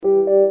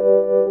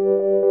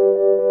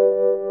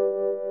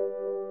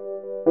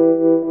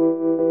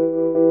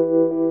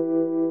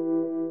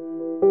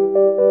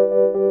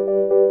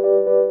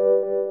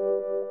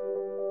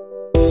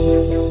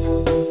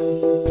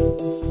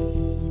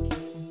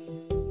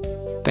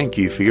Thank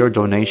you for your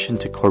donation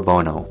to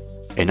Corbono,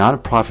 a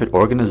non-profit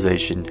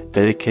organization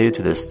dedicated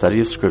to the study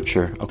of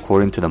Scripture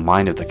according to the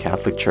mind of the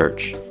Catholic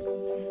Church.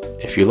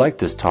 If you like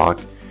this talk,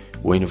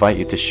 we invite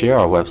you to share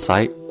our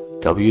website,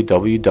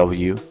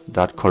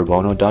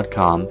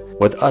 www.corbono.com,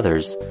 with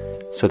others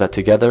so that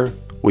together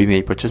we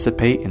may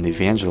participate in the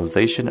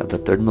evangelization of the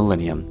third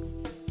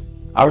millennium.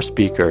 Our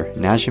speaker,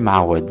 Najim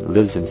Awad,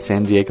 lives in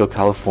San Diego,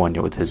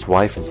 California with his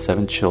wife and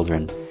 7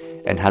 children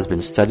and has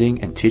been studying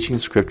and teaching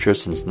Scripture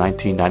since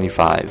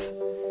 1995.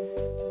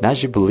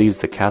 Najim believes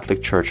the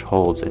Catholic Church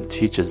holds and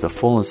teaches the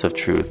fullness of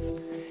truth,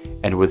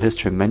 and with his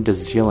tremendous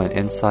zeal and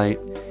insight,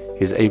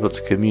 he is able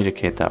to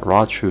communicate that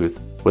raw truth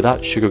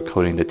without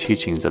sugarcoating the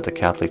teachings of the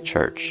Catholic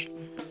Church.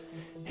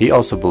 He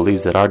also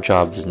believes that our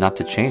job is not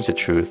to change the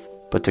truth,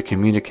 but to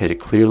communicate it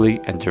clearly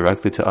and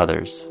directly to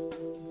others.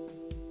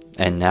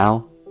 And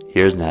now,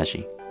 here's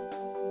Najim.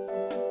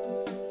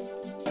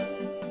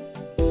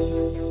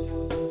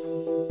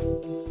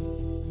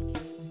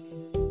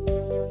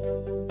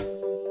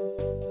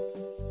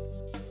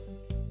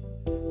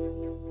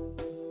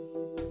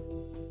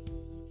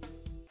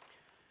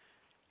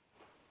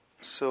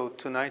 So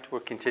tonight we're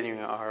continuing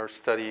our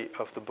study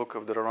of the book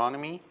of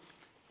Deuteronomy,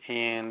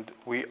 and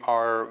we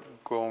are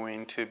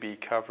going to be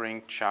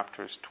covering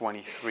chapters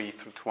 23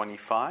 through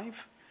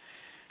 25.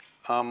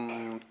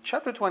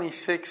 Chapter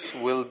 26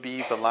 will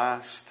be the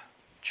last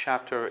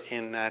chapter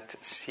in that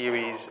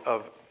series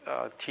of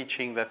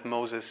teaching that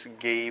Moses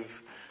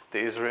gave the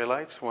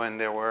Israelites when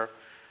they were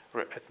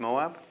at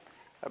Moab.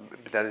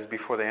 That is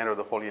before they entered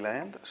the Holy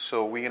Land.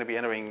 So we're going to be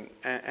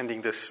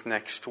ending this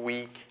next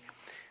week.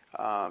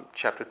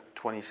 Chapter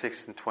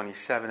 26 and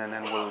 27, and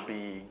then we'll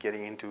be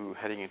heading into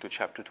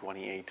chapter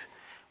 28,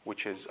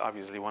 which is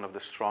obviously one of the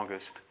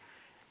strongest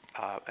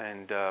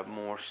and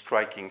more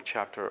striking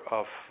chapter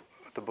of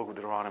the book of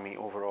Deuteronomy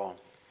overall.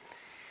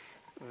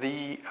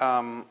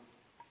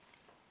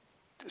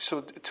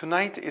 So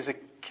tonight is a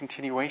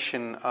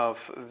continuation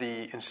of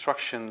the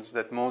instructions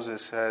that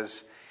Moses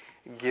has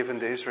given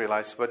the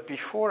Israelites, but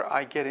before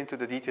I get into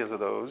the details of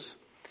those,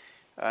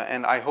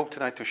 and I hope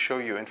tonight to show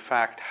you, in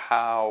fact,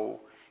 how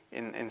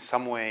in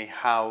some way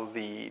how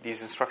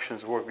these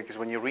instructions work, because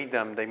when you read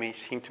them, they may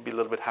seem to be a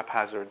little bit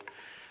haphazard.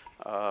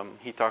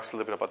 He talks a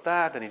little bit about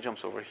that, and he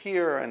jumps over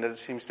here, and there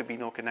seems to be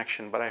no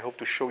connection, but I hope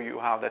to show you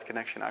how that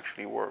connection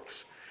actually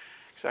works.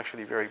 It's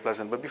actually very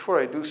pleasant. But before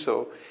I do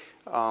so,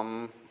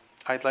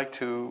 I'd like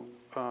to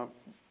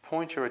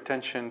point your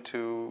attention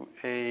to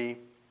a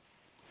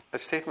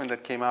statement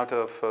that came out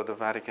of the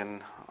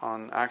Vatican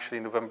on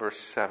actually November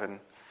 7.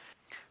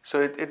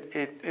 So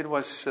it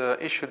was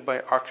issued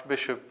by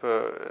Archbishop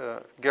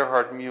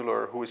Gerhard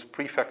Müller, who is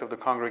prefect of the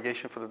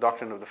Congregation for the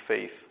Doctrine of the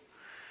Faith.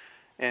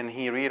 And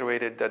he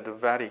reiterated that the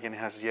Vatican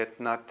has yet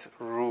not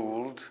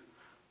ruled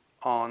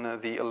on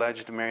the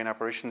alleged Marian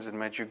apparitions in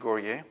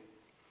Medjugorje.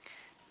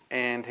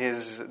 And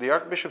the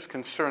Archbishop's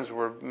concerns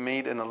were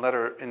made in a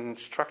letter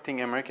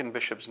instructing American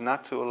bishops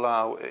not to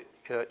allow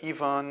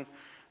Ivan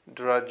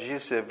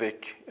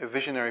Dragicevic, a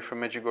visionary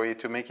from Medjugorje,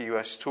 to make a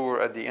U.S. tour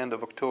at the end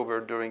of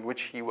October, during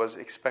which he was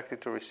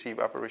expected to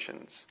receive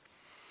apparitions.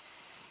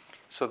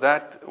 So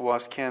that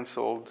was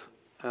cancelled.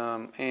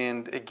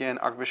 And again,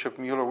 Archbishop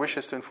Müller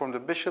wishes to inform the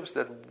bishops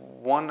that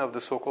one of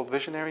the so-called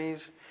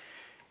visionaries,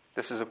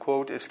 this is a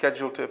quote, is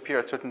scheduled to appear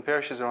at certain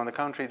parishes around the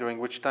country, during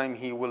which time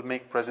he will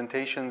make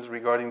presentations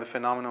regarding the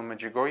phenomenon of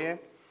Medjugorje.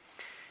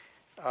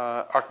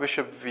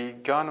 Archbishop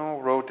Vigano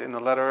wrote in the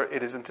letter,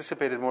 "It is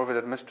anticipated, moreover,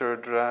 that Mr.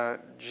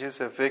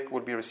 Dragicevic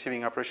would be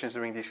receiving apparitions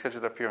during these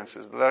scheduled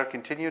appearances." The letter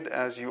continued,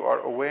 "As you are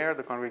aware,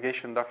 the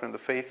Congregation Doctrine of the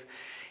Faith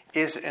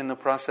is in the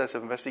process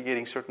of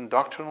investigating certain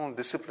doctrinal and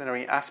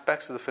disciplinary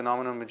aspects of the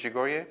phenomenon of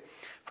Medjugorje.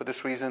 For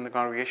this reason, the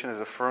congregation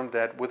has affirmed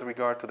that with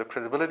regard to the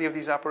credibility of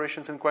these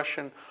apparitions in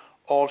question,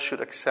 all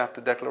should accept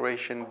the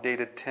declaration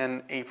dated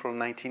 10 April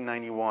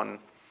 1991.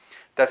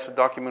 That's a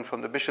document from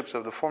the bishops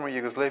of the former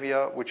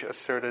Yugoslavia, which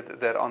asserted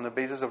that on the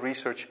basis of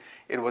research,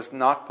 it was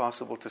not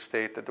possible to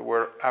state that there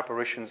were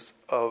apparitions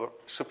of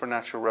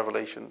supernatural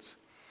revelations."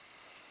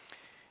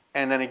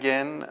 And then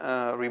again,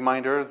 a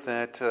reminder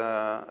that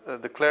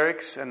the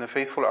clerics and the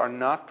faithful are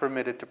not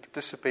permitted to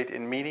participate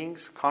in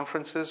meetings,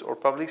 conferences, or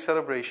public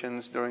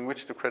celebrations during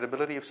which the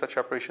credibility of such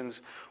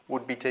apparitions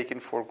would be taken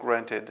for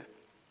granted.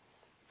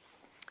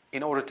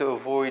 In order to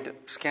avoid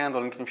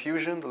scandal and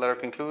confusion, the letter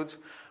concludes,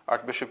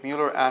 Archbishop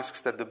Müller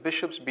asks that the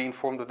bishops be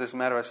informed of this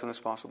matter as soon as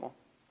possible.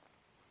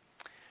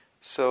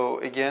 So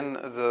again,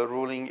 the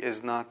ruling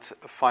is not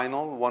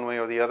final one way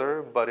or the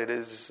other, but it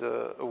is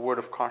a word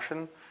of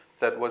caution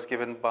that was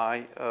given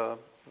by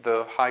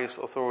the highest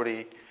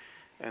authority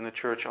in the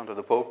Church under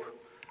the Pope,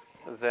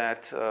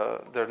 that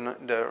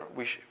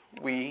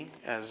we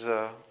as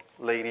a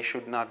laity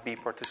should not be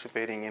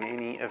participating in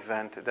any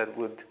event that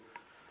would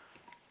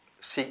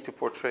seek to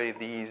portray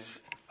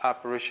these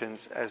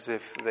apparitions as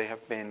if they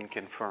have been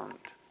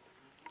confirmed.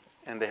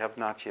 And they have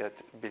not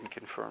yet been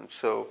confirmed.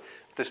 So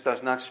this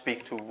does not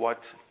speak to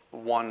what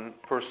one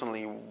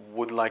personally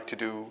would like to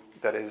do,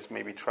 that is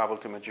maybe travel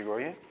to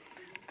Medjugorje.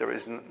 There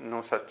is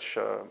no such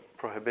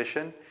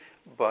prohibition.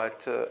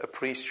 but a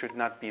priest should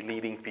not be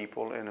leading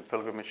people in a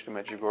pilgrimage to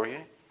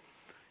Medjugorje,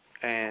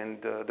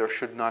 and there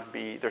should not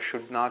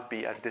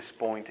be at this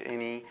point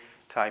any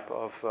type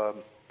of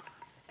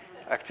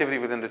activity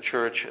within the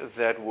church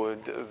that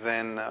would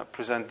then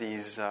present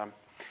these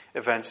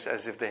events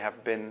as if they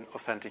have been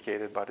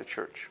authenticated by the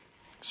church.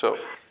 So,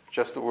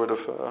 just a word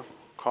of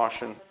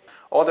caution.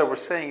 All that we're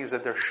saying is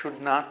that there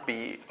should not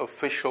be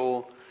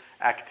official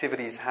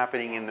activities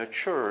happening in the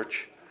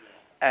church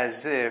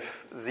as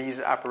if these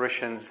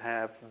apparitions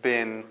have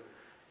been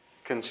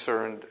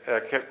confirmed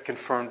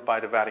by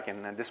the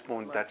Vatican. At this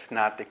point, that's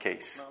not the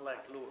case. Not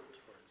like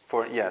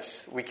Lourdes,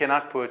 Yes, we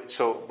cannot put,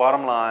 so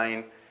bottom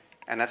line,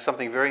 and that's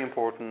something very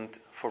important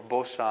for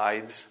both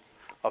sides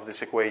of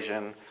this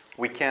equation,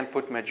 we can't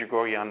put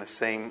Medjugorje on the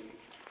same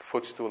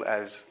footstool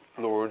as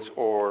Lourdes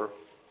or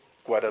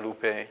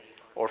Guadalupe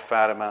or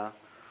Fatima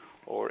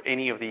or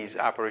any of these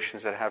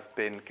apparitions that have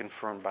been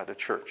confirmed by the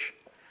church.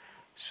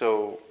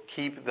 So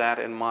keep that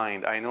in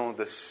mind. I know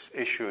this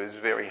issue is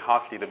very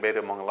hotly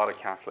debated among a lot of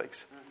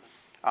Catholics.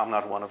 I'm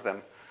not one of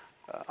them.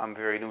 I'm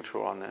very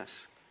neutral on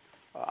this.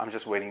 I'm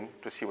just waiting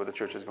to see what the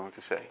church is going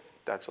to say.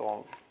 That's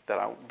all.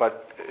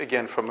 But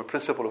again, from a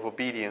principle of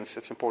obedience,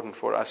 it's important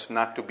for us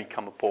not to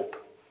become a pope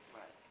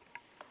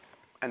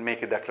and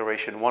make a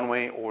declaration one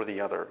way or the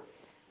other.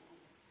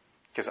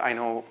 Because I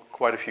know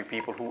quite a few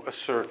people who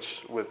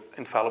asserts with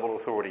infallible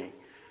authority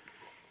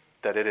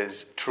that it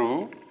is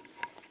true,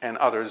 and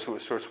others who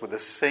asserts with the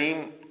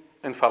same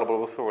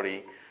infallible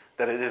authority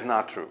that it is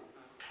not true.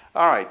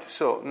 All right,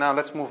 so now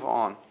let's move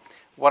on.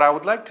 What I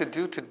would like to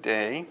do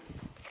today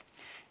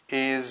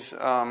is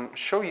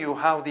show you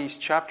how these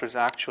chapters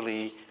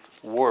actually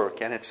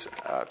work, and it's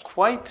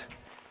quite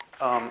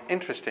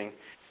interesting.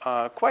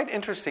 Quite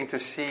interesting to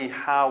see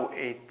how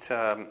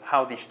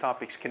these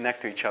topics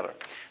connect to each other.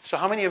 So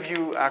how many of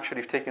you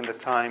actually have taken the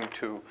time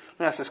to, let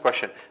me ask this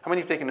question, how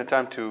many have taken the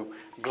time to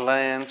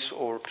glance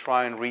or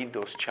try and read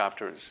those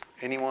chapters?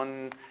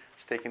 Anyone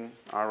has taken,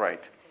 all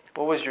right.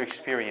 What was your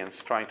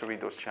experience trying to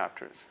read those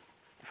chapters,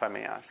 if I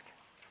may ask?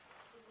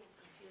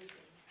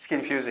 It's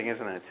confusing,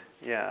 isn't it?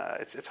 Yeah,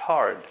 it's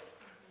hard,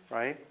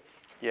 right?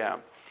 Yeah.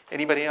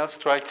 Anybody else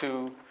try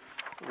to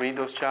read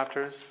those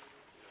chapters?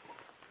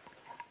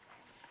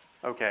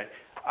 Okay.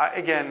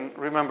 Again,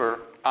 remember,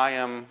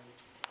 I'm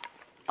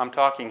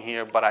talking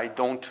here, but I'm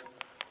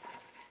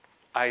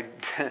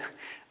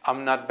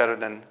not better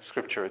than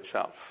Scripture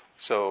itself.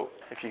 So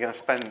if you're going to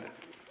spend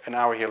an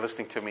hour here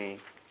listening to me,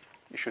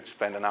 you should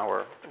spend an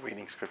hour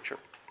reading Scripture.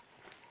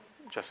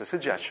 Just a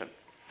suggestion.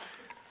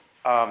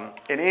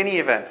 In any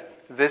event,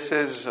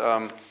 these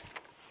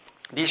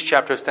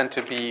chapters tend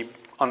to be,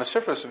 on the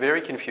surface, very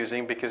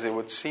confusing because it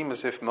would seem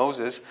as if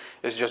Moses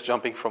is just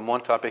jumping from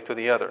one topic to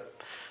the other.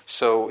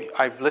 So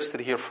I've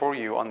listed here for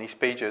you on these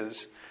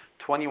pages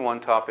 21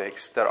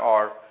 topics that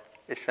are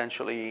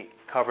essentially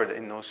covered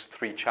in those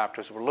 3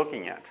 chapters we're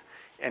looking at.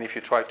 And if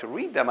you try to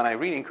read them, and I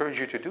really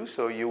encourage you to do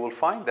so, you will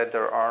find that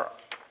there are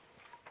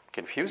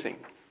confusing.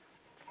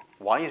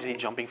 Why is he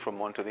jumping from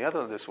one to the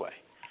other this way?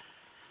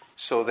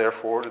 So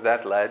therefore,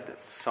 that led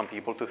some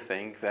people to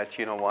think that,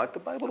 you know what, the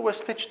Bible was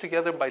stitched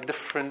together by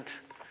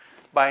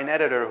an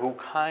editor who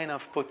kind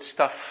of put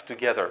stuff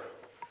together.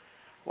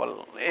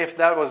 Well, if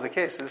that was the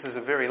case, this is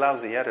a very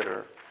lousy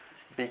editor,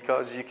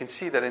 because you can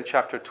see that in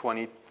chapter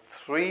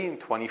 23 and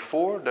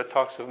 24, that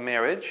talks of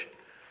marriage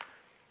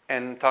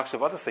and talks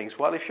of other things.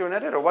 Well, if you're an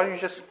editor, why don't you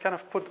just kind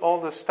of put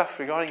all the stuff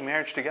regarding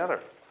marriage together?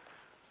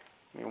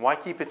 I mean, why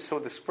keep it so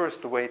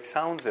dispersed the way it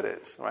sounds it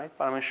is, right?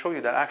 But I'm going to show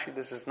you that actually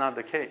this is not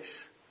the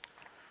case.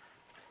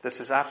 This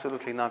is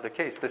absolutely not the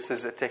case. This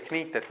is a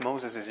technique that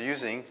Moses is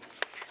using,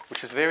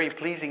 which is very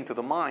pleasing to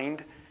the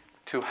mind,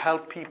 to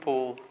help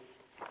people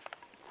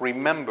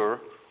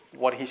remember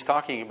what he's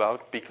talking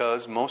about,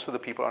 because most of the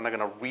people are not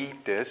going to read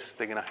this,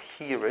 they're going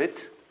to hear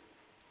it.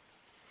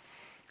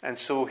 And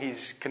so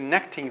he's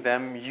connecting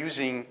them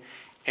using,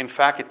 in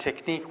fact, a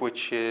technique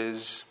which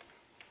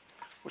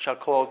I'll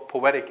call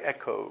poetic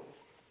echo.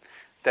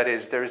 That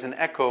is, there is an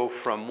echo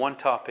from one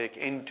topic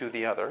into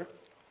the other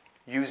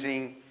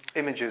using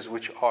images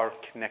which are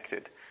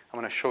connected. I'm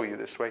going to show you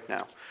this right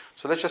now.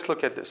 So let's just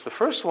look at this. The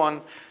first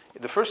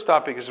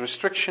topic is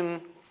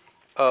restriction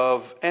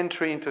of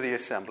entry into the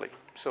assembly.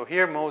 So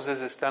here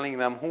Moses is telling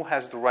them who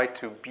has the right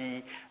to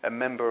be a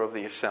member of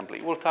the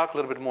assembly. We'll talk a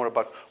little bit more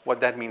about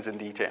what that means in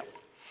detail.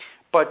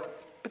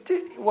 But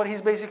what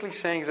he's basically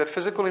saying is that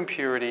physical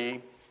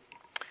impurity,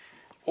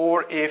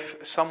 or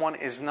if someone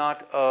is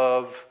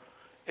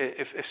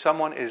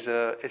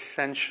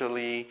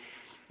essentially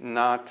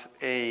not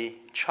a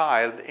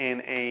child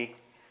in a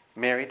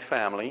married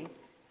family,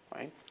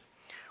 right?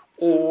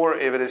 Or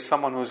if it is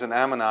someone who's an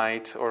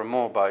Ammonite or a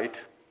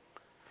Moabite,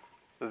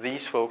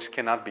 these folks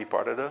cannot be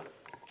part of the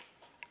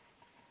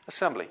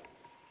assembly.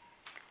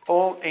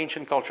 All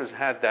ancient cultures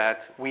had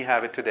that. We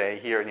have it today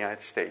here in the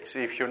United States.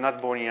 If you're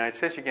not born in the United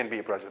States, you can't be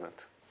a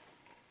president.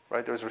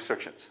 Right? There's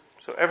restrictions.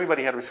 So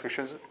everybody had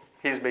restrictions.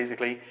 He's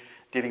basically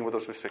dealing with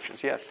those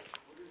restrictions. Yes?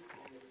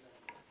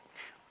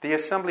 The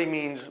assembly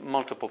means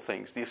multiple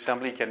things. The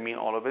assembly can mean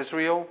all of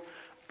Israel,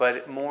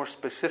 but more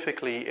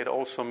specifically, it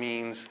also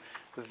means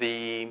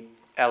the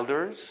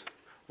elders,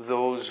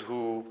 those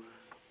who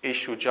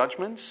issue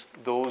judgments,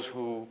 those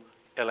who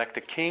elect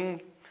a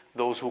king,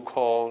 those who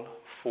call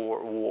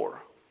for war.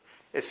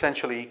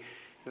 Essentially,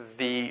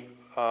 the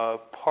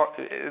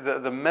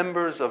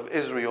members of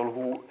Israel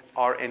who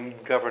are in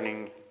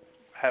governing,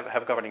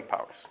 have governing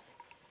powers.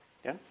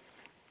 Yeah?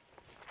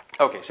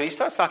 Okay, so he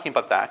starts talking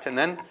about that, and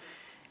then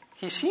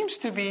he seems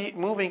to be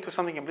moving to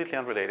something completely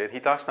unrelated. He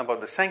talks now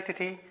about the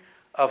sanctity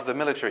of the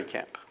military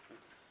camp.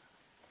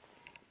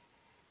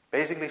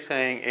 Basically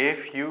saying,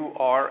 if you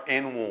are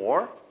in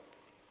war,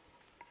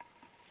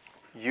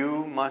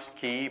 you must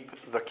keep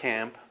the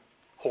camp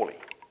holy.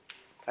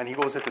 And he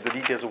goes into the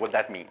details of what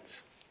that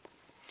means.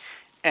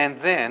 And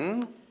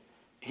then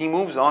he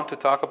moves on to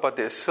talk about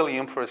the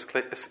asylum for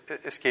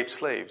escaped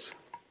slaves.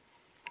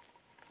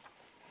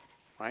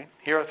 Right?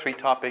 Here are 3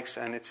 topics,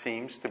 and it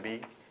seems to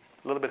be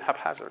a little bit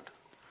haphazard.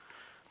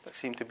 That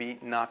seem to be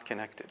not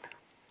connected.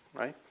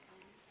 Right?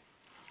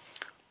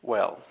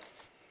 Well,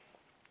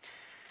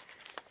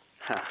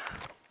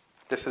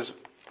 this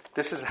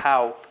is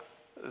how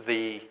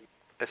the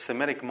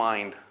Semitic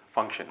mind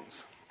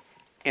functions.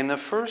 In the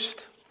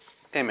first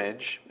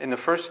image, in the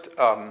first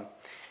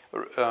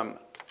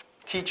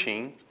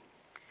teaching,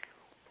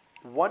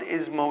 what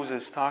is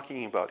Moses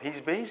talking about?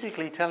 He's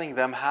basically telling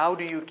them, how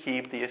do you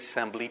keep the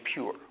assembly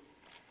pure?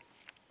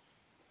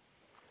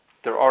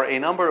 There are a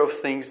number of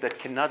things that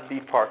cannot be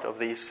part of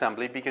the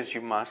assembly because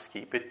you must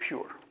keep it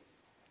pure.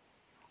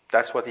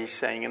 That's what he's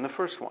saying in the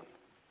first one.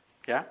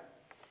 Yeah?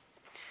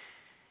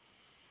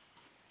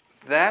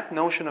 That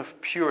notion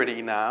of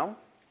purity now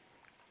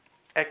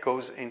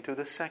echoes into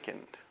the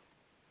second.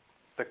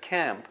 The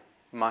camp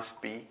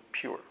must be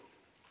pure.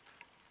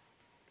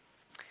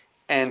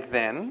 And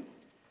then,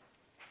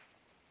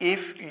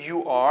 if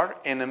you are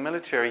in a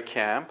military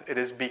camp, it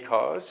is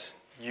because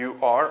you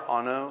are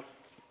on a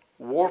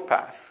war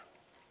path.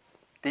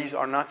 These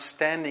are not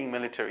standing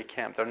military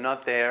camps. They're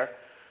not there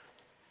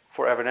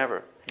forever and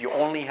ever. You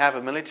only have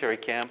a military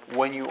camp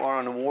when you are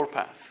on a war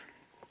path.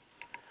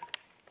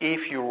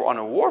 If you're on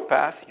a war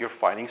path, you're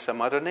fighting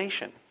some other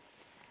nation.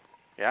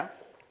 Yeah?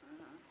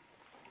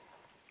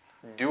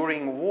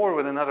 During war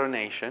with another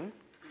nation,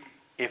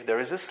 if there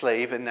is a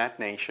slave in that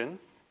nation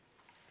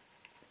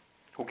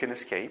who can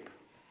escape,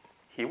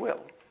 he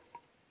will.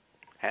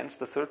 Hence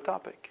the third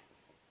topic.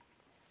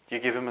 You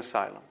give him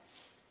asylum.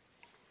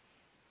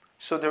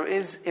 So there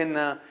is in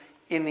the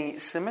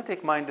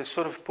Semitic mind this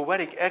sort of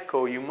poetic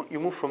echo. You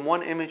move from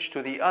one image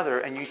to the other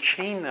and you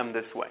chain them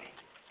this way.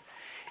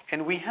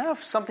 And we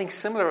have something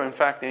similar, in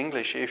fact, in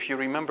English. If you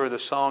remember the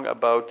song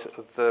about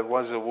there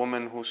was a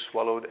woman who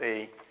swallowed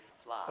a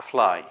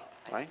fly,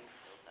 right?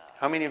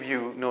 How many of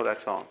you know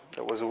that song?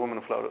 There was a woman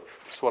who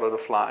swallowed a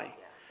fly.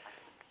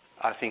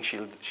 I think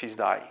she's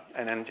died,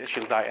 and then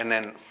she'll die, and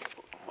then,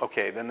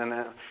 okay,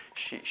 then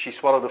she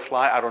swallowed the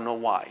fly. I don't know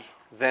why.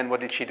 Then what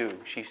did she do?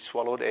 She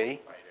swallowed a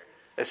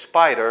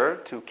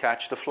spider to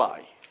catch the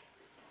fly,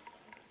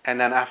 and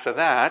then after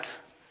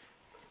that,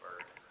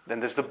 then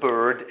there's the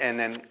bird, and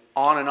then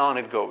on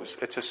it goes.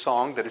 It's a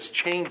song that is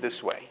chained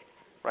this way,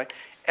 right?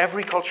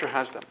 Every culture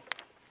has them.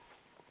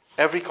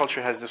 Every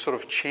culture has this sort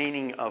of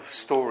chaining of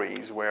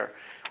stories where,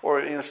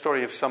 or in a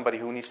story of somebody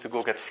who needs to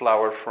go get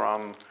flour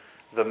from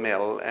the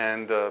mill,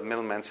 and the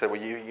millman said, well,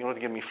 you don't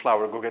give me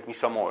flour, go get me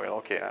some oil.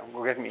 Okay,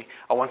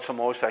 I want some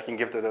oil so I can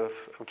give to the,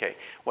 okay.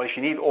 Well, if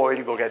you need oil,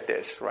 go get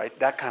this, right?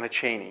 That kind of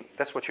chaining.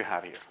 That's what you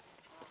have here.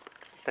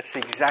 That's the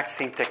exact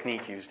same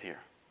technique used here.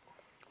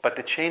 But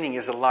the chaining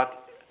is not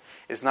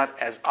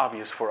as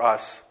obvious for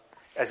us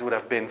as it would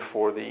have been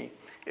for the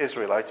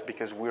Israelites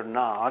because we're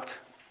not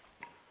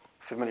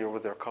familiar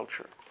with their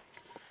culture.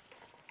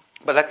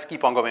 But let's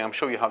keep on going. I'll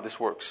show you how this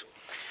works.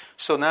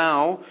 So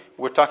now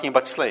we're talking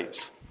about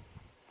slaves.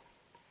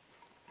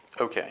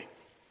 Okay.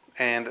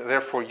 And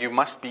therefore you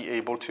must be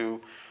able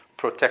to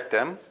protect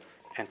them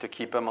and to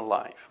keep them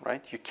alive,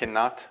 right? You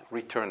cannot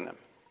return them.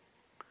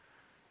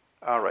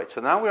 All right. So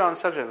now we're on the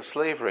subject of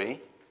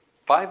slavery.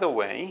 By the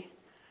way,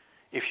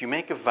 if you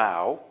make a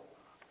vow,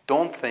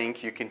 don't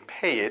think you can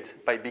pay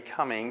it by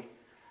becoming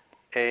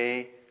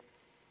a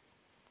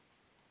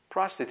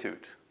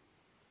prostitute.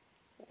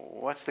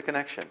 What's the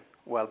connection?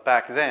 Well,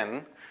 back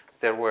then,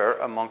 there were,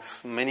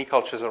 amongst many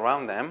cultures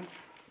around them,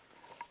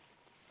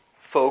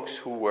 folks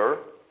who were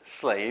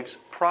slaves,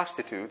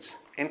 prostitutes,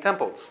 in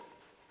temples.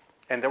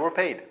 And they were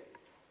paid.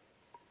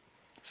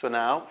 So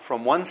now,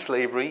 from one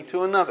slavery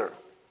to another.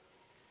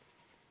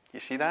 You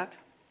see that?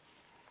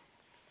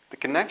 The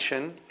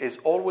connection is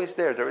always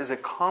there. There is a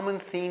common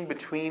theme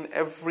between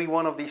every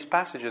one of these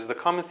passages. The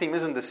common theme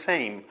isn't the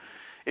same.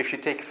 If you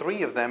take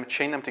 3 of them,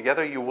 chain them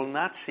together, you will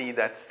not see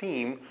that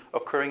theme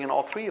occurring in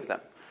all 3 of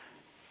them.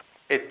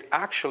 It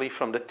actually,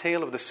 from the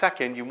tail of the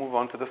second, you move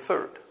on to the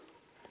third.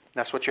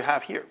 That's what you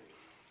have here.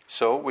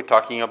 So we're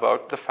talking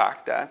about the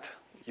fact that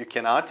you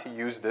cannot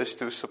use this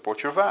to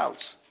support your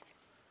vows.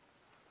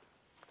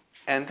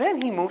 And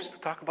then he moves to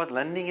talk about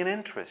lending and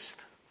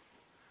interest.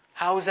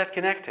 How is that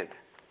connected?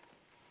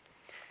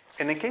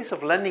 In the case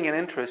of lending and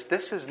interest,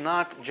 this is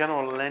not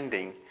general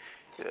lending.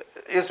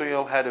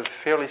 Israel had a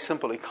fairly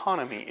simple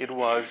economy. It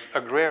was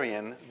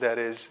agrarian, that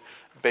is,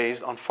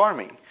 based on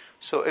farming.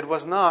 So it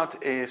was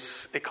not an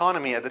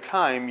economy at the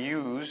time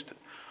used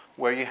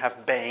where you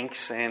have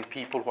banks and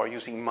people who are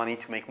using money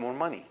to make more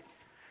money.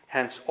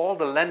 Hence, all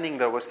the lending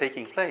that was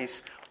taking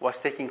place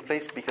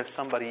because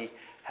somebody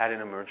had an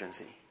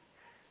emergency.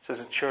 So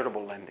it's a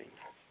charitable lending.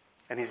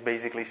 And he's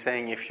basically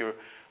saying if you're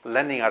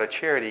lending out of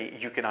charity,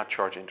 you cannot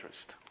charge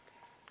interest.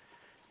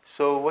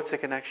 So what's the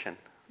connection?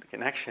 The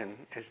connection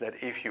is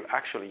that if you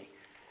actually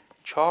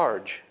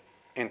charge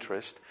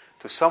interest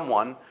to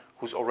someone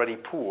who's already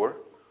poor,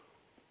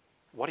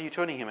 what are you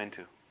turning him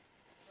into?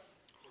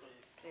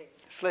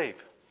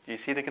 Slave. Do you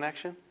see the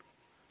connection?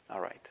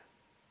 All right.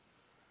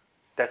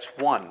 That's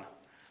one.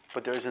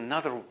 But there's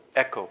another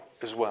echo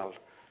as well,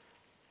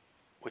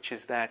 which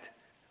is that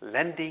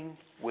lending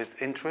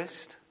with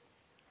interest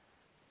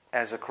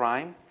as a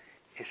crime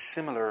is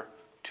similar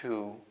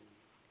to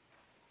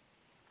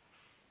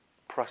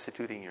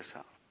prostituting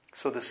yourself.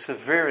 So the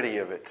severity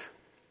of it.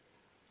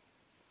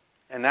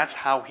 And that's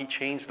how he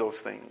changed those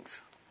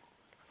things.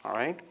 All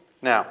right?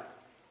 Now,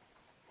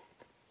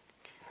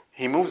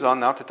 he moves on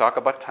now to talk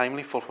about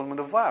timely fulfillment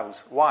of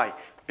vows. Why?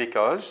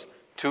 Because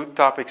 2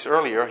 topics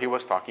earlier, he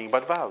was talking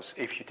about vows.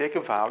 If you take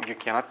a vow, you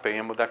cannot pay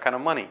him with that kind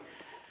of money.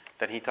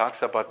 Then he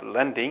talks about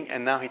lending,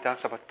 and now he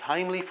talks about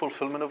timely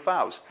fulfillment of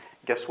vows.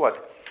 Guess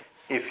what?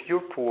 If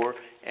you're poor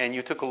and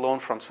you took a loan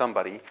from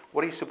somebody,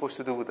 what are you supposed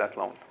to do with that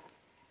loan?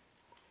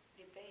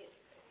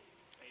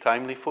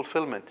 Timely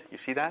fulfillment. You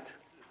see that?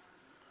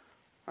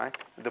 Right?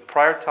 The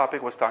prior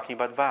topic was talking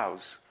about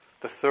vows.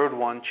 The third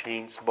one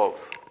changed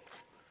both.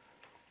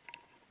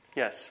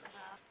 Yes.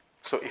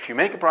 So if you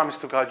make a promise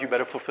to God, you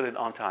better fulfill it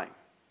on time.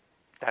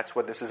 That's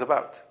what this is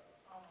about.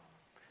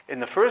 In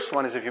the first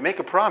one is if you make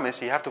a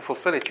promise, you have to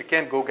fulfill it. You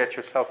can't go get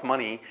yourself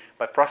money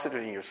by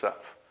prostituting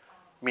yourself.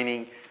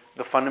 Meaning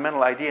the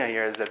fundamental idea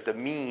here is that the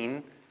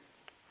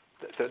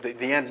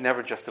end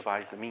never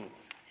justifies the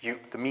means.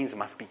 The means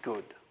must be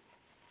good.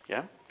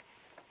 Yeah?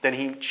 Then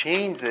he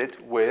changed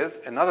it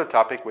with another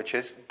topic, which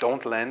is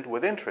don't lend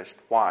with interest.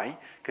 Why?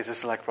 Because this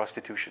is like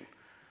prostitution.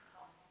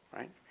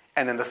 Right?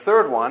 And then the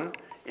third one,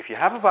 if you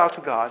have a vow to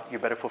God, you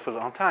better fulfill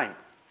it on time.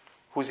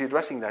 Who's he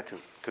addressing that to?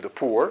 To the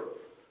poor,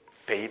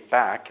 pay it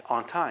back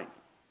on time.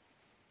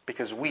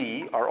 Because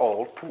we are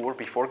all poor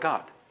before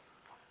God.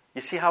 You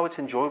see how it's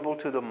enjoyable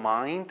to the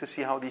mind to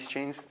see how these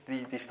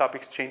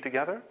topics chain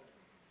together?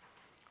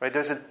 Right?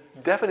 There's a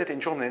definite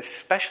enjoyment,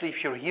 especially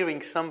if you're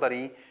hearing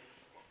somebody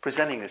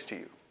presenting this to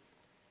you.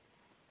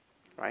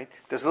 Right?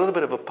 There's a little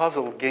bit of a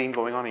puzzle game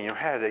going on in your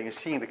head, and you're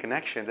seeing the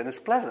connection, and it's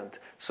pleasant.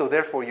 So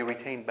therefore you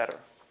retain better.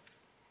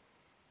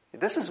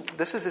 This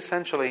is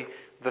essentially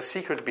the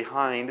secret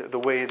behind the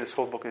way this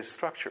whole book is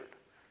structured.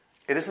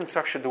 It isn't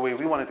structured the way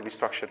we want it to be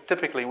structured.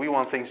 Typically, we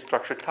want things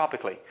structured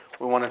topically.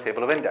 We want a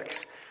table of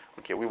index.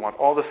 Okay, we want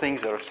all the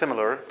things that are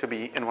similar to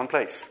be in one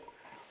place.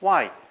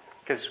 Why?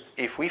 Because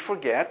if we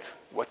forget,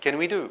 what can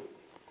we do?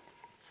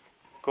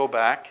 Go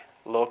back,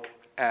 look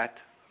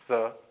at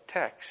the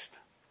text.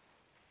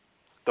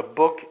 The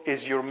book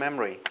is your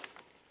memory.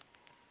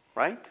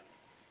 Right?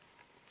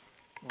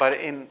 But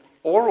in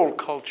oral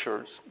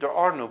cultures, there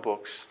are no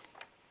books.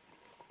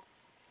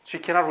 So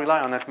you cannot rely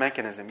on that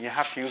mechanism. You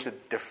have to use a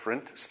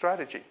different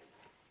strategy.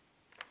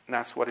 And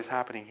that's what is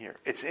happening here.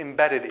 It's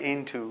embedded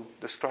into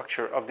the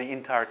structure of the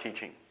entire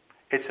teaching.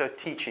 It's a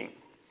teaching.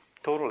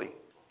 Totally.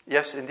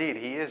 Yes, indeed,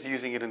 he is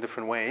using it in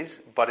different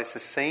ways, but it's the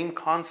same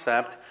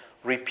concept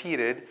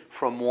repeated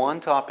from one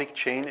topic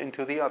chain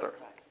into the other.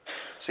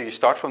 So you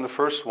start from the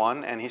first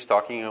one, and he's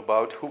talking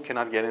about who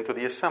cannot get into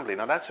the assembly.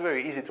 Now that's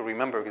very easy to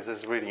remember because this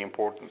is really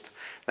important.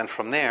 Then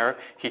from there,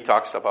 he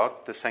talks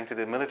about the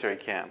sanctity military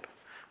camp.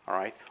 All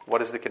right.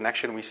 What is the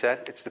connection we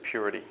said? It's the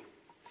purity.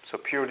 So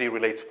purity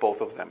relates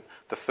both of them.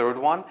 The third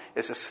one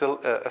is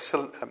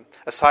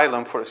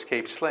asylum for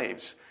escaped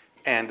slaves.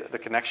 And the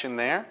connection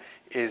there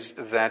is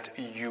that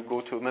you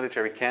go to a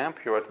military camp,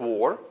 you're at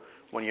war.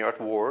 When you're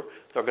at war,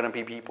 there are going to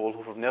be people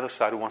who from the other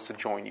side who wants to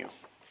join you.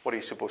 What are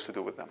you supposed to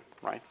do with them,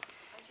 right?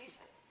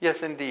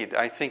 Yes, indeed.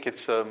 I think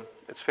it's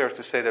fair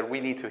to say that we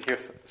need to hear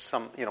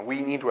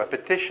we need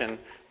repetition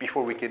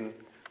before we can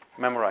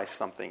memorize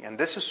something. And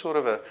this is sort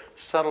of a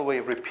subtle way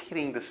of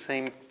repeating the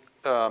same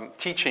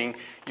teaching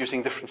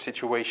using different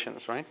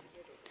situations, right?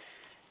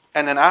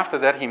 And then after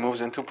that, he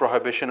moves into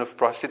prohibition of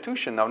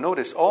prostitution. Now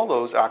notice, all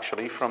those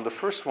actually, from the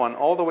first one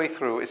all the way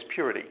through, is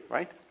purity,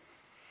 right?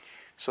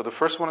 So the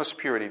first one is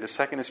purity, the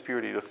second is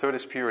purity, the third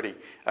is purity.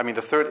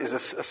 The third is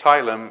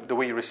asylum, the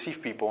way you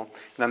receive people.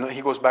 And then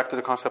he goes back to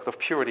the concept of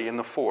purity in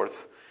the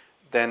fourth.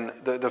 Then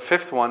the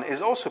fifth one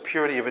is also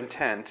purity of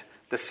intent.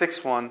 The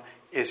sixth one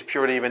is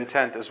purity of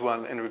intent as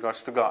well in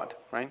regards to God,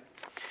 right?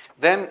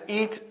 Then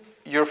eat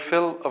your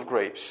fill of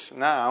grapes.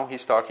 Now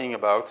he's talking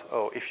about,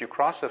 if you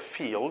cross a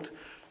field,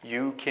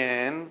 you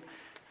can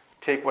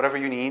take whatever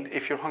you need.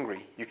 If you're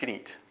hungry, you can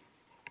eat,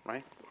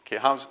 right? Okay,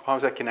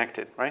 how's that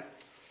connected, right?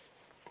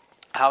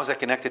 How is that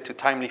connected to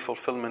timely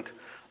fulfillment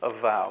of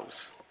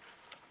vows?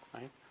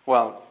 Right?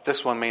 Well,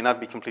 this one may not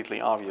be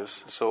completely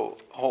obvious, so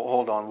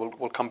hold on,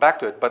 we'll come back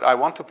to it. But I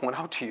want to point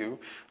out to you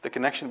the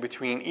connection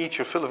between eat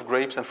your fill of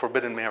grapes and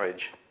forbidden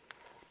marriage.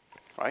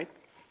 Right?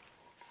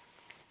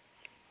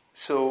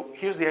 So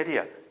here's the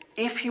idea.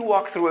 If you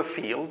walk through a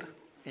field,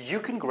 you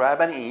can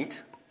grab and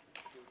eat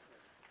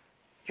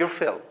your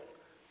fill.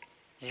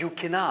 You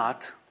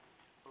cannot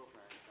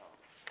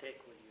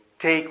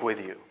take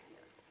with you.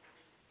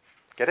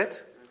 Get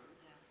it?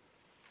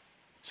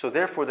 So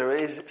therefore there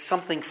is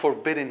something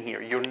forbidden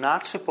here. You're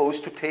not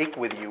supposed to take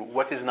with you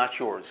what is not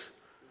yours.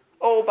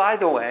 Oh, by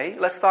the way,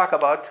 let's talk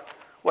about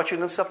what you're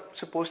not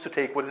supposed to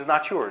take, what is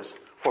not yours.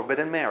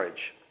 Forbidden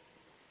marriage.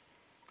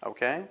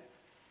 Okay? And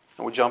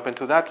we'll jump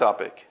into that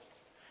topic.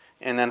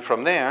 And then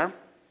from there,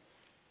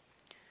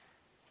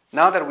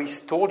 now that we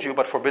told you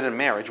about forbidden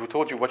marriage, we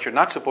told you what you're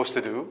not supposed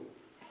to do,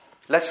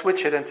 let's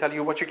switch it and tell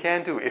you what you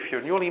can do. If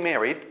you're newly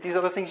married, these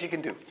are the things you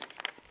can do.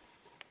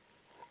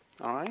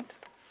 All right?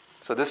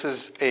 So this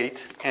is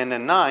 8. And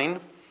then 9,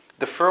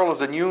 deferral of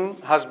the new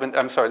husband,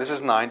 this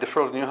is 9,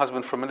 deferral of the new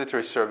husband for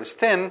military service.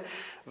 10,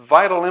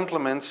 vital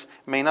implements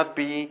may not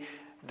be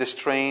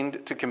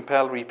distrained to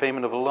compel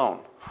repayment of a loan.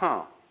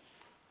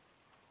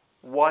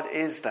 What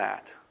is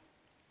that?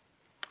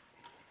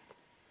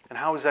 And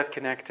how is that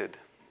connected?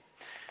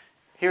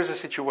 Here's a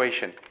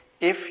situation.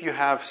 If you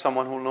have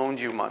someone who loaned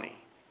you money,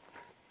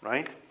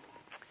 right?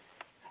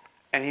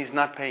 And he's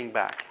not paying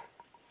back.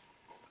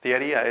 The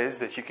idea is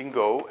that you can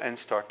go and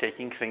start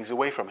taking things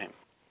away from him.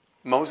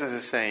 Moses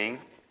is saying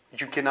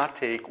you cannot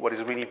take what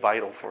is really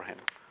vital for him,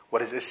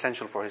 what is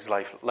essential for his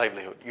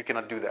livelihood. You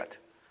cannot do that.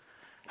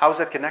 How is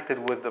that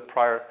connected with the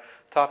prior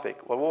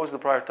topic? Well, what was the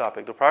prior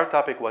topic? The prior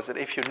topic was that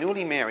if you're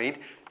newly married,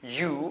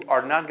 you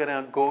are not going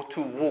to go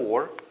to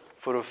war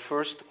for the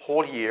first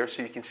whole year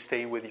so you can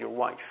stay with your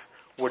wife.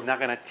 We're not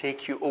going to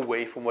take you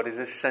away from what is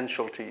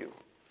essential to you.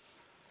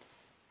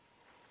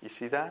 You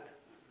see that?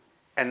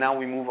 And now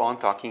we move on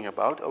talking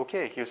about,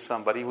 okay, here's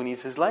somebody who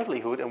needs his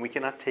livelihood and we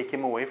cannot take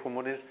him away from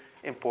what is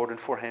important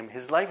for him,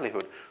 his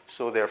livelihood.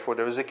 So therefore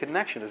there is a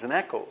connection, there's an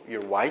echo.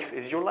 Your wife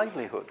is your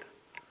livelihood.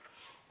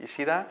 You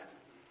see that?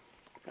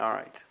 All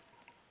right.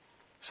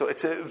 So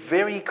it's a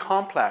very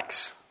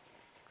complex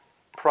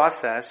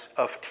process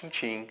of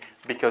teaching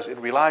because it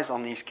relies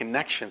on these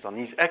connections, on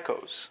these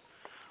echoes.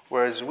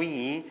 Whereas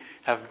we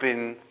have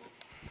been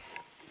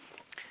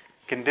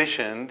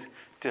conditioned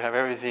to have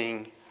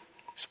everything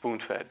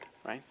spoon-fed,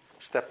 right?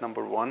 Step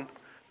number 1,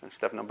 and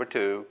step number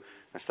 2,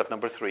 and step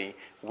number 3.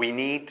 We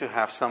need to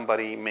have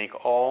somebody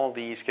make all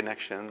these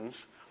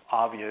connections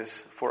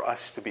obvious for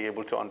us to be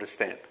able to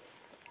understand.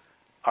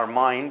 Our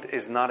mind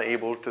is not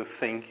able to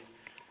think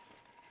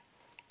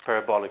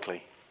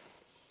parabolically.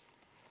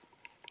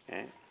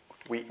 Okay?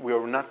 We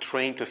are not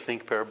trained to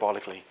think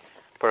parabolically.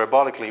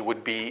 Parabolically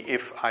would be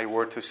if I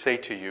were to say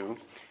to you,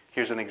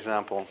 here's an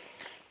example.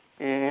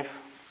 If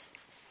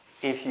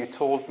you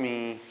told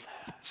me,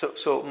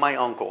 so my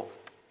uncle,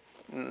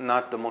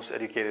 not the most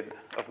educated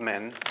of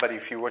men, but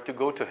if you were to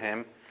go to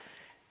him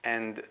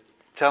and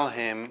tell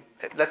him,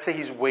 let's say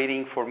he's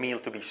waiting for a meal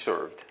to be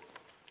served,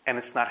 and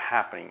it's not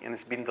happening, and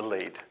it's been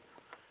delayed.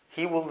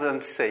 He will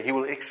then say, he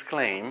will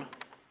exclaim,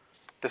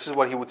 this is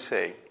what he would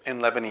say. In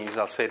Lebanese,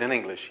 I'll say it in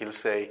English. He'll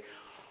say,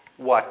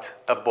 what,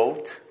 a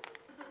boat?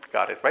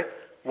 Got it, right?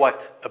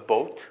 What, a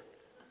boat?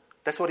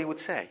 That's what he would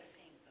say.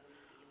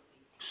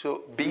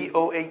 So,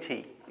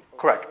 B-O-A-T,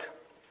 correct.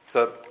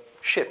 The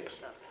ship.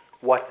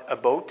 What, a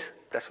boat?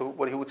 That's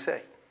what he would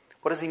say.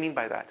 What does he mean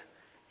by that?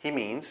 He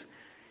means,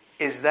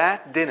 is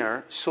that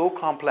dinner so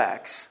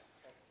complex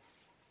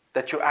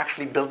that you're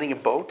actually building a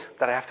boat,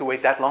 that I have to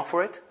wait that long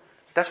for it?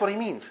 That's what he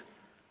means.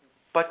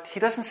 But he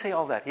doesn't say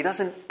all that. He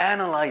doesn't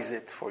analyze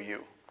it for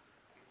you.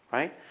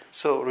 Right?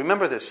 So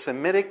remember this,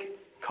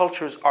 Semitic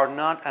cultures are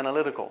not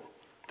analytical.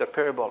 They're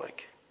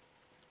parabolic.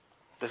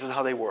 This is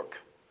how they work.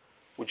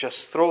 We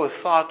just throw a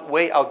thought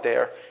way out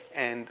there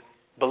and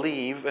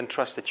believe and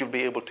trust that you'll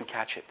be able to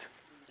catch it.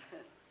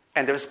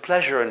 And there's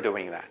pleasure in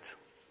doing that,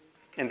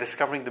 in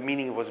discovering the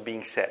meaning of what's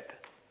being said.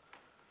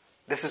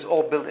 This is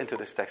all built into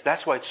this text.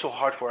 That's why it's so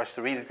hard for us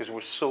to read it, because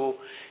we're so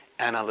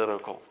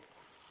analytical.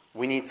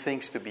 We need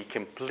things to be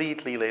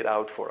completely laid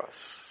out for us,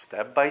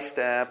 step by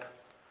step.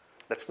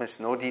 Let's miss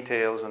no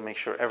details and make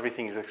sure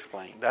everything is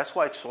explained. That's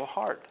why it's so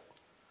hard.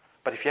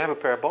 But if you have a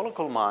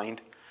parabolical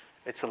mind,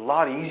 it's a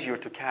lot easier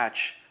to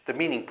catch the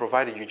meaning,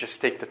 provided you just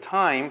take the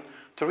time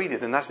to read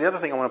it. And that's the other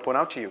thing I want to point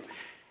out to you.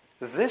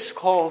 This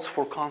calls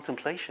for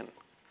contemplation.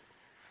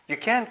 You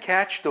can't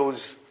catch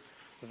those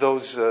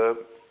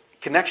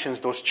connections,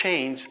 those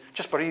chains,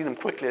 just by reading them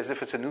quickly as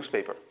if it's a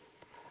newspaper.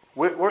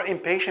 We're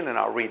impatient in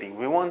our reading.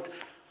 We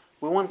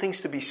want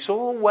things to be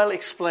so well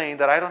explained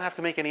that I don't have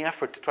to make any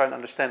effort to try and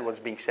understand what's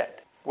being said.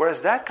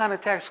 Whereas that kind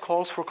of text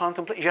calls for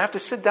contemplation. You have to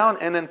sit down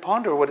and then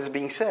ponder what is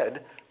being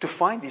said to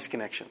find these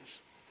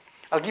connections.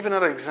 I'll give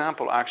another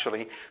example,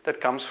 actually,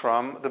 that comes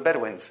from the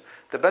Bedouins.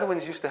 The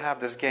Bedouins used to have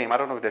this game, I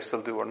don't know if they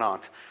still do or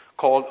not,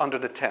 called Under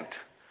the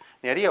Tent.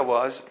 The idea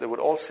was they would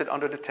all sit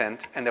under the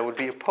tent and there would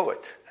be a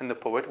poet. And the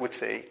poet would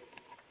say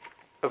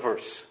a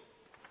verse.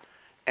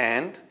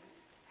 And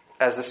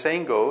as the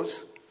saying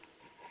goes,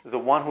 the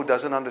one who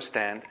doesn't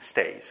understand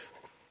stays.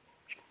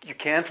 You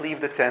can't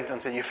leave the tent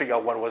until you figure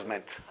out what was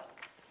meant.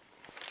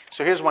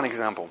 So here's one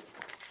example.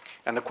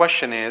 And the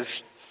question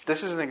is,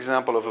 this is an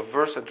example of a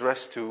verse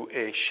addressed to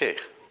a sheikh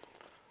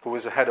who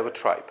is the head of a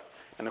tribe.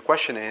 And the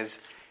question is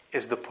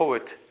the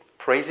poet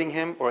praising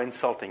him or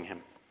insulting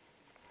him?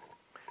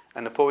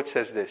 And the poet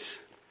says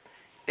this: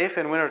 if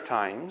in winter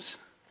times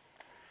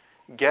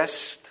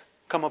guests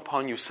come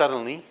upon you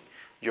suddenly,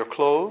 your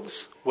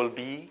clothes will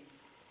be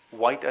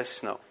white as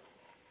snow.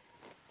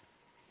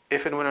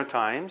 If in winter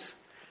times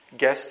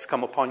guests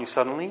come upon you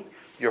suddenly,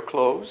 your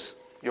clothes,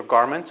 your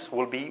garments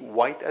will be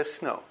white as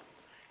snow.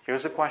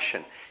 Here's the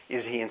question: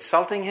 is he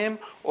insulting him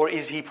or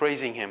is he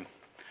praising him?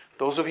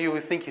 Those of you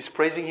who think he's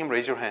praising him,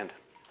 raise your hand.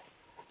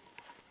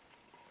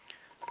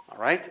 All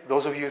right?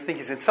 Those of you who think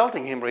he's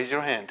insulting him, raise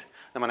your hand.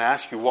 I'm going to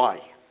ask you why.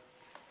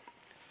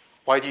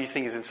 Why do you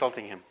think he's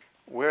insulting him?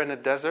 We're in the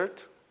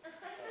desert?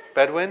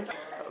 Bedouin?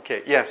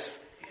 Okay, yes.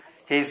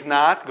 He's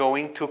not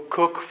going to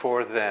cook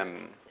for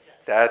them.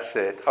 That's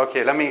it.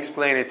 Okay, let me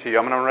explain it to you.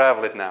 I'm going to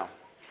unravel it now.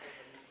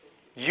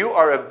 You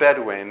are a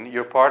Bedouin.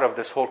 You're part of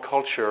this whole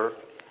culture.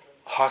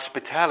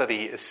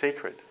 Hospitality is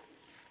sacred.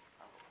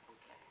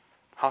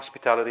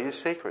 Hospitality is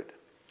sacred.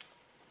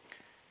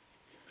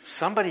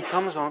 Somebody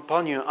comes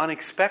upon you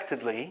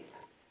unexpectedly.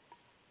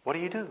 What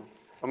do?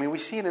 I mean, we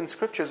see it in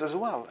scriptures as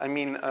well. I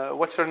mean,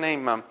 what's her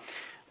name?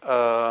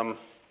 The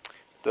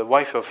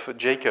wife of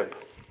Jacob.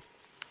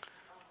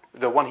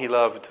 The one he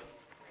loved.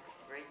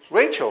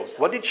 Rachel.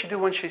 What did she do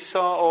when she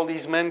saw all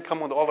these men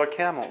come with all their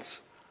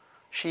camels?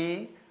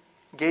 She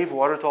gave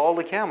water to all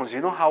the camels.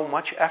 You know how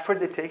much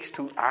effort it takes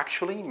to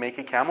actually make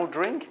a camel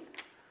drink?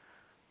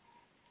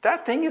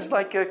 That thing is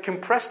like a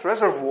compressed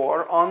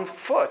reservoir on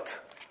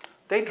foot.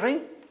 They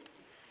drink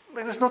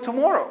like there's no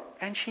tomorrow.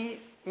 And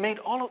she made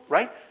all of,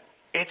 right?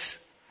 It's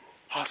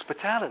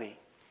hospitality.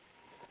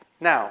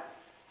 Now,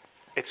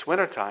 it's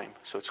wintertime,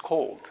 so it's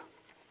cold.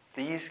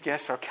 These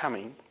guests are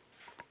coming.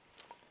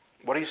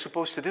 What are you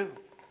supposed to do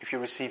if you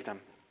receive them?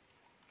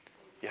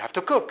 You have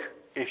to cook.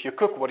 If you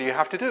cook, what do you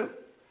have to do?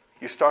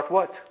 You start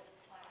what?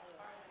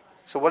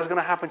 So what is going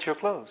to happen to your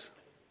clothes?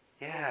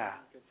 Yeah,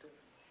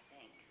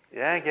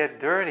 get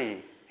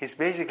dirty. He's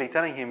basically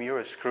telling him you're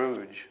a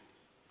Scrooge.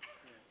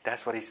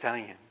 That's what he's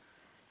telling him.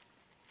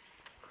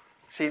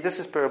 See, this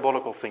is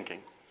parabolical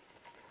thinking.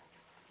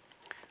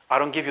 I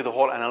don't give you the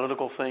whole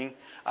analytical thing.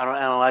 I don't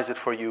analyze it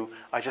for you.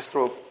 I just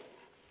throw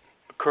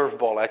a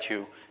curveball at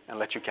you and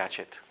let you catch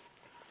it.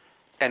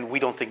 And we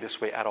don't think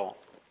this way at all.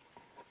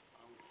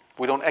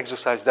 We don't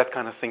exercise that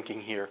kind of thinking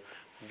here.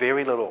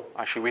 Very little.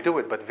 Actually, we do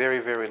it, but very,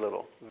 very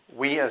little.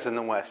 We as in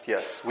the West,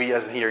 yes. We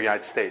as here in the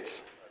United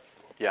States.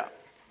 Yeah.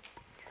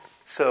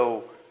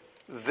 So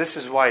this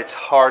is why it's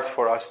hard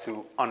for us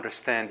to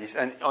understand these.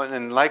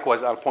 And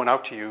likewise, I'll point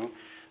out to you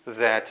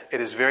that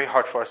it is very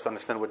hard for us to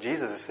understand what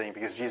Jesus is saying,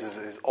 because Jesus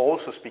is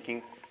also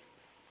speaking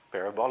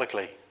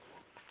parabolically.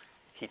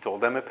 He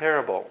told them a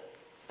parable.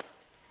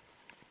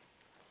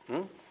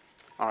 All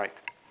right.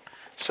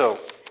 So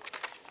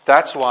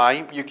that's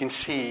why you can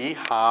see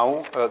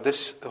how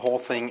this whole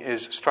thing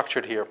is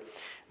structured here.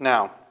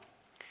 Now,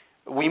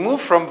 we move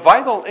from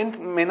vital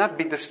may not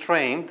be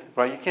distrained,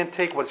 right? You can't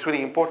take what's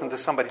really important to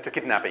somebody to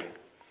kidnapping.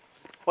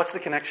 What's the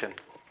connection?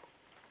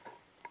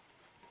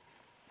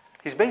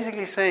 He's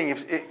basically saying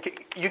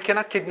you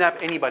cannot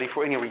kidnap anybody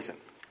for any reason.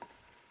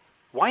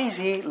 Why is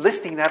he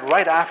listing that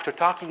right after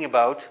talking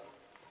about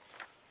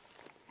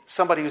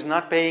somebody who's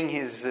not paying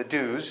his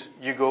dues?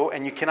 You go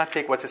and you cannot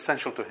take what's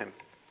essential to him.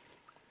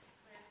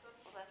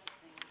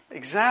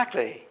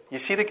 Exactly. You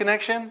see the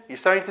connection? You're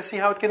starting to see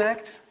how it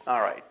connects?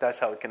 All right, that's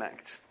how it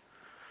connects.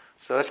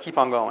 So let's keep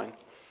on going.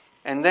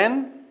 And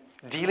then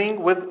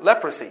dealing with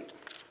leprosy.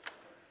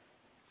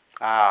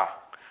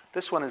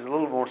 This one is a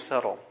little more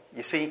subtle.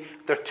 You see,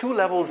 there are two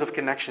levels of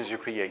connections you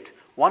create.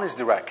 One is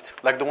direct,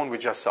 like the one we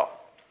just saw.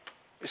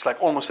 It's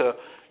like almost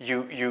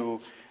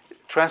you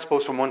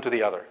transpose from one to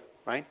the other,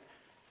 right?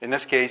 In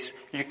this case,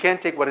 you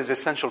can't take what is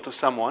essential to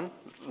someone,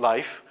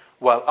 life,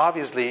 while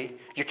obviously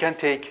you can't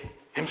take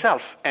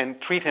himself and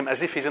treat him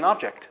as if he's an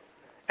object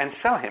and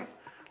sell him.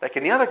 Like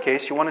in the other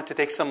case, you wanted to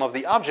take some of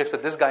the objects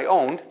that this guy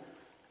owned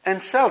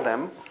and sell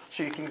them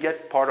so you can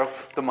get part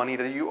of the money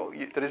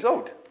that is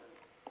owed.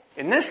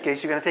 In this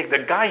case, you're going to take the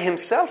guy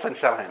himself and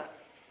sell him.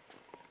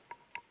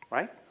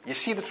 Right? You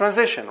see the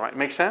transition, right?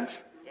 Makes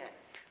sense? Yes.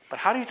 But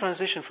how do you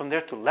transition from there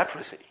to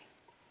leprosy?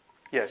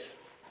 Yes.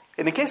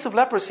 In the case of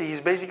leprosy,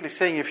 he's basically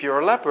saying if you're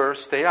a leper,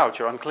 stay out,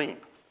 you're unclean.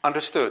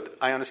 Understood.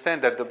 I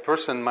understand that the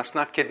person must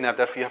not kidnap,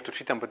 therefore you have to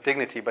treat them with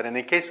dignity. But in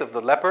the case of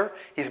the leper,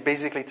 he's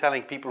basically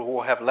telling people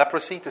who have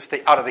leprosy to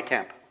stay out of the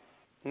camp.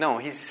 No,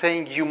 he's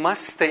saying you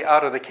must stay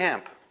out of the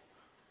camp.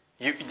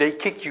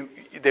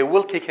 They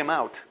will kick him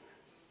out.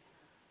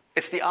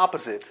 It's the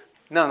opposite.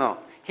 No.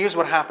 Here's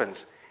what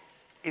happens.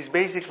 He's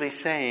basically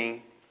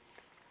saying,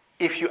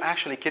 if you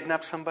actually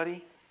kidnap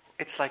somebody,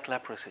 it's like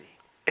leprosy.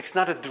 It's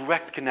not a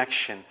direct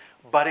connection,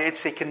 but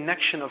it's a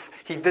connection of,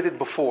 he did it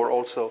before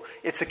also,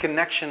 it's a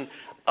connection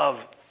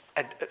of,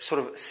 at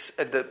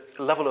the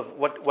level of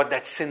what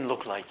that sin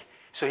looked like.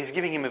 So he's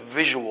giving him a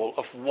visual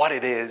of what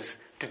it is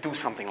to do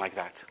something like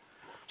that.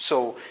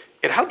 So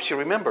it helps you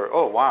remember,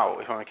 oh wow,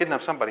 if I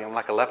kidnap somebody, I'm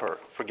like a leper,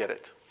 forget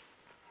it.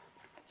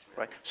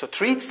 Right? So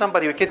treat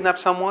somebody who kidnapped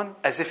someone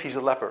as if he's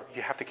a leper.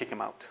 You have to kick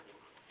him out.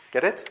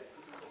 Get it?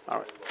 All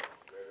right.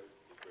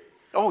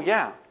 Oh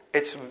yeah,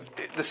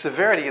 the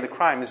severity of the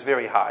crime is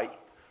very high.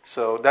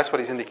 So that's what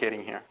he's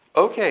indicating here.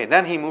 Okay,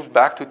 then he moved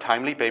back to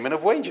timely payment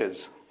of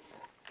wages.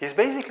 He's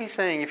basically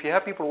saying if you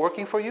have people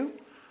working for you,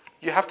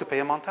 you have to pay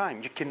them on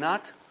time. You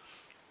cannot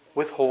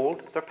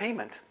withhold their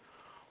payment,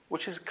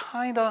 which is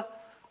kind of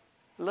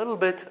a little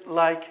bit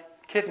like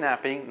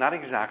kidnapping, not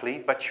exactly,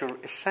 but you're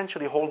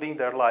essentially holding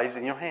their lives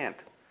in your hand.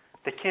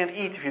 They can't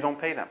eat if you don't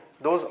pay them.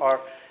 Those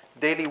are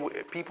daily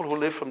people who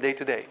live from day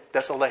to day.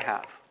 That's all they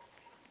have.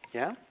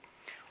 Yeah?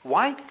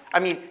 Why?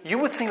 I mean, you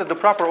would think that the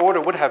proper order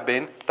would have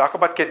been talk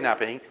about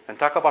kidnapping and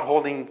talk about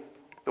holding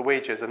the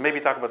wages and maybe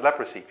talk about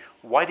leprosy.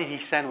 Why did he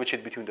sandwich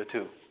it between the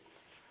two?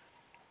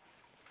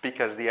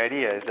 Because the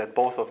idea is that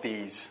both of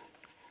these,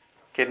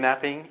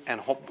 kidnapping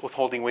and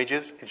withholding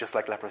wages, is just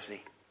like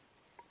leprosy.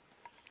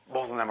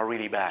 Both of them are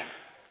really bad.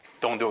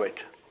 Don't do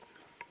it.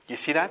 You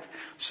see that?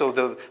 So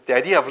the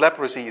idea of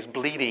leprosy is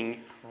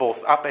bleeding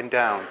both up and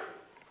down.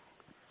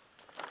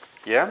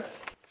 Yeah?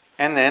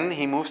 And then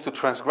he moves to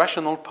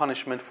transgressional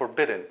punishment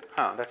forbidden.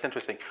 That's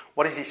interesting.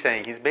 What is he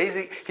saying?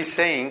 He's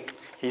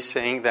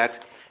saying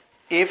that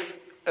if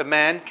a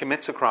man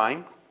commits a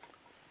crime,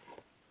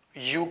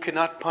 you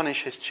cannot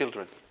punish his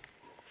children.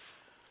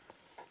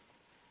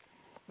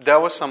 There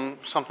was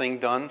something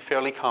done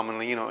fairly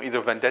commonly,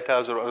 either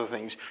vendettas or other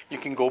things. You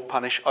can go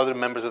punish other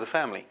members of the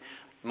family.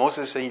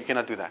 Moses is saying you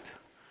cannot do that.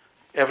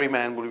 Every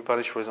man will be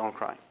punished for his own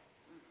crime.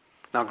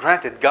 Now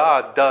granted,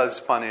 God does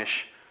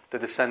punish the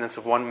descendants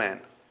of one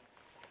man.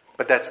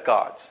 But that's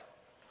God's.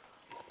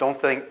 Don't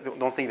think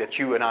that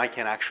you and I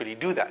can actually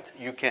do that.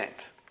 You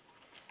can't.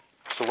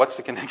 So what's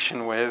the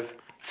connection with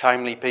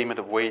timely payment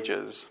of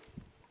wages?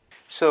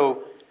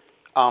 So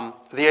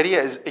the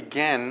idea is,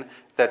 again,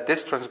 that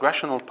this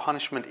transgressional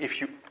punishment,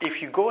 if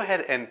you go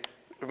ahead and,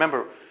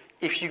 remember,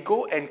 if you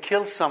go and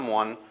kill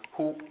someone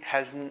who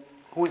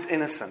is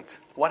innocent,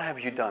 what have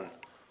you done?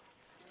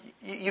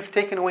 You've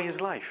taken away his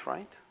life,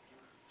 right?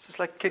 It's just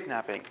like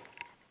kidnapping.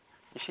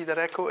 You see that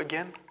echo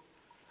again?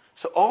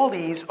 So all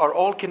these are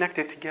all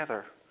connected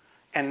together.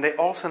 And they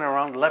all center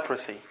around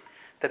leprosy.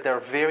 That there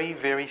are very,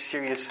 very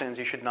serious sins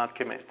you should not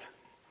commit.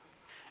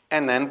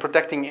 And then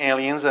protecting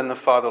aliens and the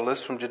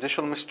fatherless from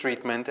judicial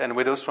mistreatment and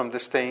widows from the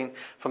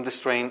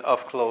strain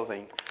of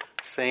clothing.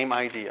 Same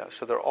idea.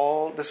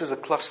 So this is a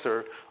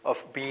cluster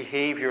of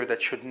behavior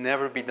that should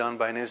never be done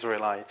by an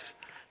Israelite.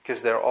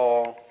 Because they're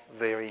all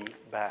very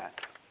bad.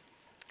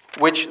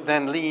 Which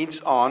then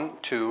leads on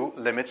to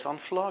limits on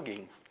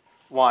flogging.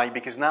 Why?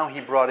 Because now he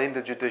brought in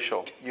the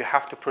judicial. You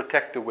have to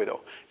protect the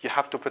widow. You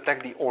have to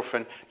protect the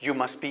orphan. You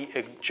must be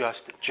a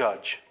just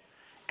judge.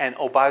 And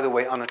oh, by the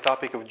way, on the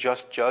topic of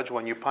just judge,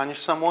 when you punish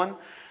someone,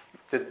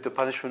 the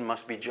punishment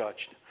must be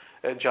just.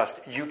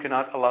 You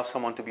cannot allow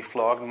someone to be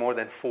flogged more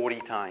than 40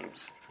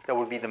 times. That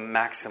would be the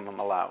maximum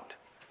allowed.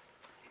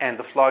 And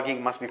the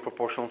flogging must be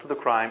proportional to the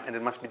crime, and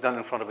it must be done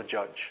in front of a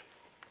judge.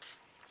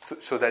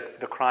 So that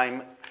the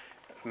punishment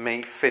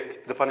may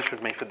fit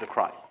the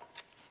crime.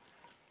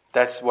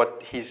 That's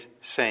what he's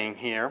saying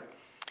here.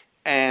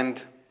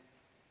 And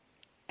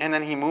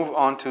then he moved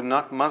on to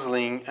not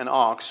muzzling an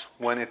ox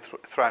when it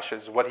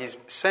thrashes. What he's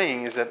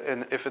saying is that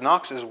if an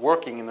ox is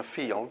working in the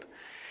field,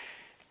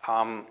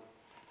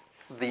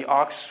 the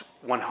ox,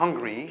 when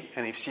hungry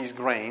and if sees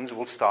grains,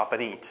 will stop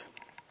and eat.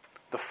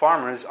 The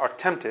farmers are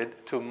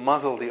tempted to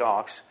muzzle the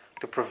ox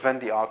to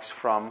prevent the ox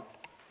from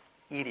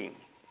eating.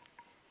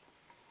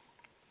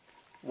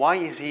 Why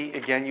is he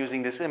again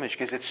using this image?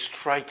 Because it's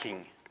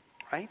striking,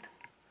 right?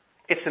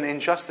 It's an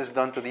injustice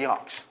done to the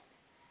ox.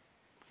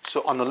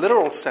 So on the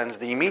literal sense,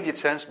 the immediate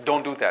sense,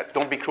 don't do that.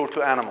 Don't be cruel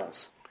to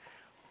animals.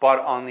 But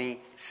on the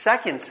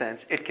second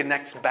sense, it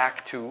connects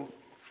back to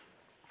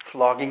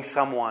flogging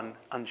someone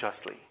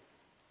unjustly.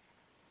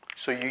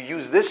 So you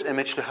use this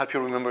image to help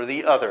you remember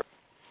the other.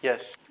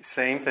 Yes,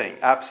 same thing,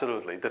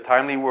 absolutely. The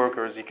timely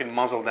workers, you can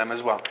muzzle them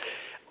as well.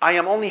 I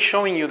am only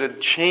showing you the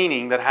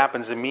chaining that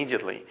happens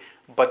immediately,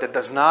 but that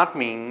does not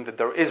mean that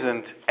there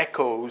isn't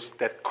echoes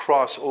that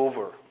cross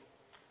over.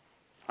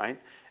 Right?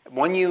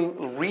 When you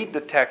read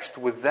the text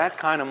with that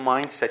kind of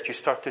mindset, you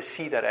start to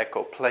see that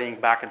echo playing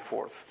back and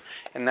forth.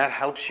 And that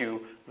helps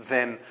you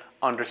then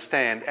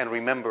understand and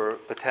remember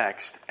the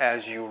text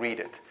as you read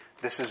it.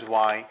 This is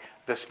why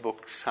this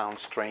book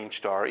sounds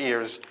strange to our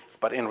ears,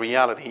 but in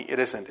reality it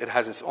isn't. It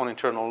has its own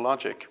internal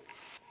logic.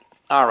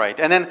 All right,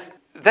 and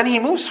then he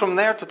moves from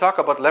there to talk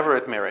about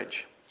levirate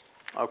marriage.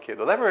 Okay,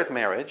 the levirate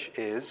marriage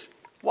is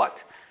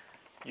what?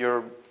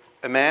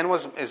 A man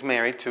is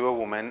married to a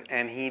woman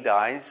and he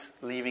dies,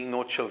 leaving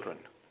no children.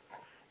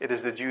 It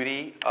is the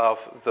duty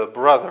of the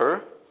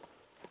brother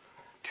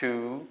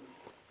to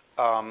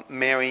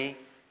marry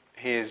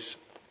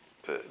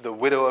the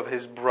widow of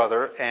his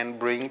brother and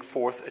bring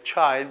forth a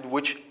child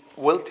which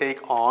will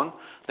take on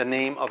the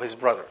name of his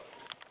brother.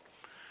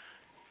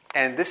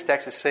 And this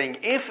text is saying,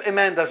 if a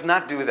man does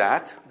not do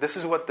that, this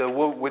is what the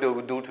widow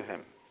would do to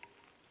him.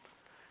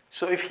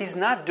 So if he's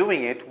not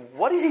doing it,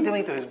 what is he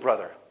doing to his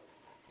brother?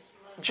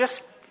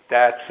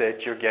 That's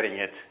it, you're getting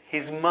it.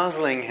 He's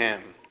muzzling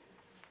him.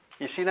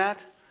 You see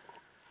that?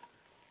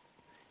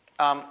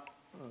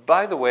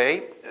 By the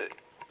way,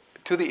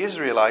 to the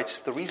Israelites,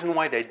 the reason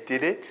why they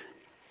did it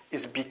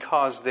is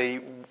because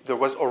there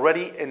was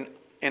already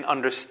an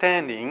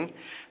understanding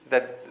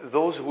that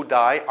those who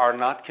die are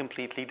not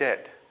completely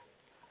dead.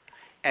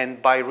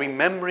 And by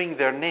remembering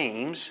their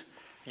names,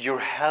 you're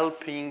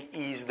helping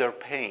ease their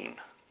pain.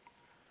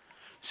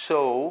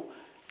 So,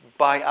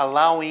 by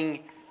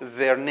allowing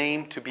their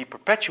name to be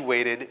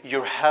perpetuated,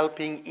 you're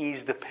helping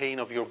ease the pain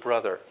of your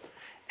brother.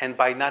 And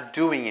by not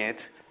doing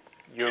it,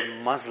 you're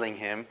muzzling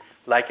him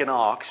like an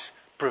ox,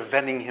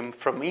 preventing him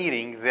from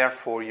eating,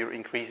 therefore you're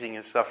increasing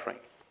his suffering.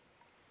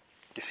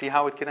 You see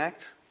how it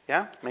connects?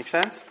 Yeah? Make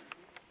sense?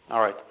 All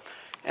right.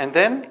 And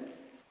then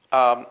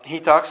he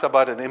talks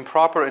about an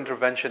improper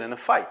intervention in a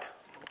fight,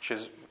 which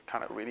is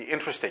kind of really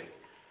interesting.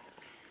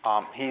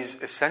 He's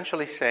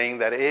essentially saying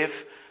that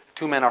if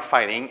two men are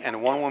fighting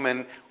and one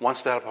woman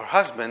wants to help her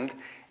husband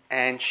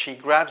and she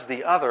grabs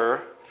the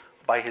other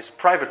by his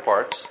private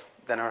parts,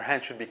 then her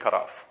hand should be cut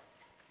off.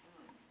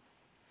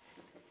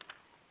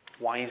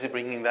 Why is he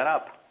bringing that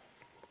up?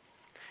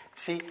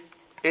 See,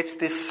 it's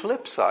the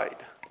flip side.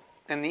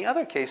 In the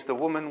other case, the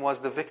woman was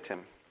the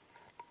victim.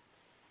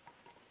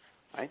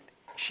 Right?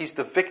 She's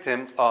the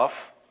victim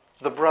of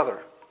the brother.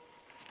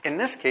 In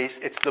this case,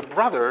 it's the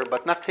brother,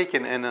 but not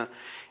taken in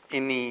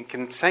the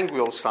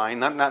consangual sign,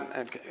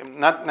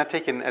 not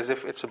taken as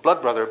if it's a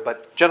blood brother,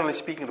 but generally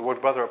speaking, the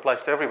word brother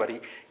applies to everybody.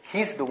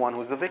 He's the one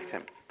who's the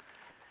victim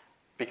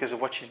because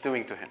of what she's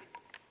doing to him.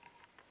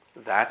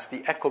 That's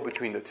the echo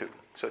between the two.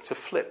 So it's a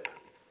flip.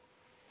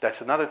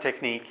 That's another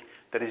technique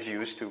that is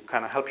used to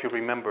kind of help you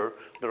remember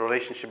the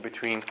relationship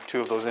between two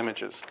of those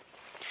images.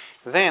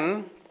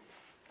 Then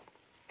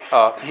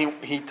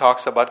he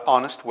talks about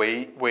honest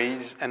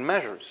ways and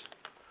measures,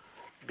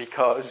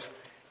 because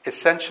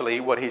essentially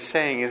what he's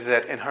saying is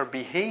that in her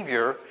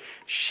behavior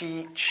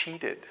she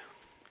cheated,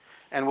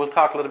 and we'll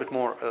talk a little bit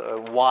more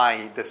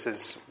why this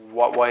is.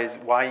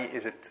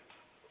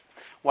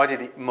 Why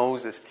did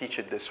Moses teach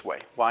it this way?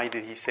 Why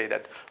did he say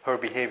that her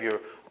behavior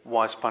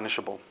was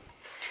punishable?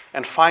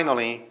 And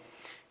finally,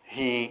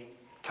 he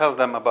tells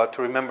them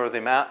to remember the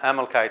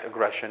Amalekite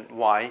aggression.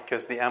 Why?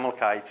 Because the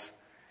Amalekites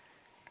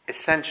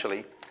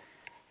essentially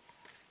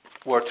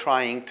were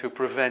trying to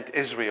prevent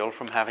Israel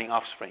from having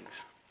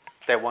offsprings.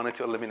 They wanted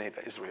to eliminate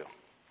Israel.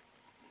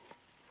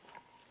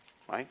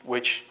 Right?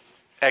 Which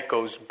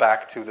echoes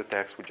back to the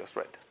text we just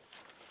read.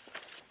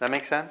 That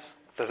make sense?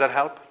 Does that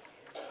help?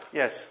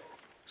 Yes.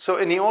 So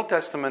in the Old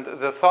Testament,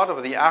 the thought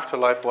of the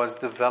afterlife was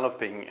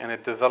developing, and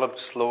it developed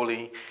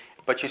slowly.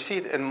 But you see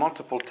it in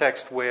multiple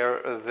texts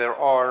where there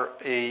are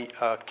a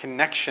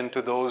connection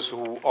to those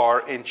who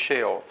are in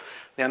Sheol.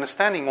 The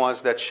understanding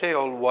was that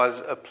Sheol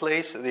was a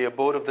place, the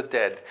abode of the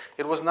dead.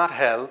 It was not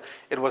hell,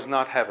 it was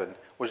not heaven.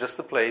 It was just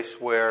a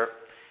place where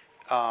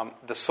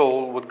the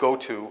soul would go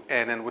to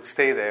and then would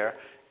stay there,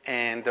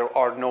 and there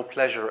are no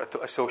pleasure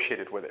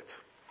associated with it.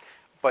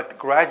 But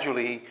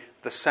gradually,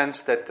 the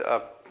sense that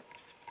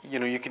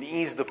you can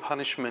ease the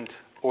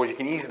punishment or you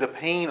can ease the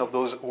pain of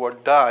those who are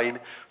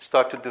died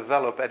start to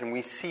develop, and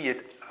we see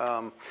it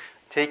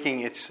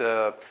taking its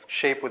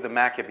shape with the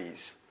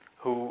Maccabees,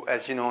 who,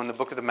 as you know, in the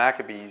book of the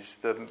Maccabees,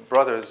 the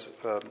brothers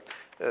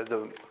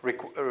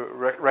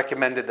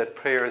recommended that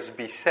prayers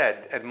be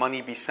said and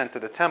money be sent to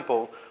the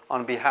temple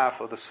on behalf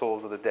of the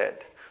souls of the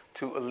dead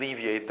to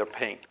alleviate their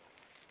pain.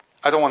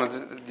 I don't want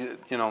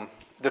to,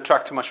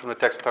 detract too much from the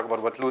text to talk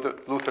about what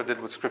Luther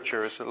did with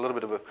Scripture. It's a little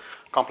bit of a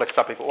complex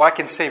topic. But what I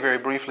can say very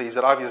briefly is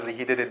that obviously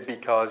he did it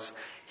because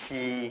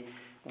he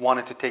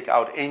wanted to take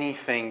out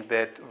anything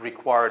that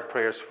required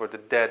prayers for the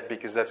dead,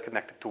 because that's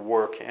connected to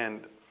work,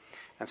 and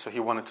so he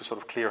wanted to sort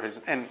of clear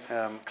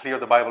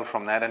the Bible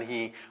from that, and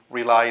he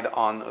relied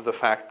on the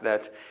fact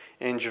that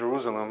in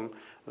Jerusalem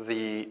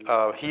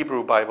the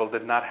Hebrew Bible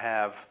did not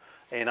have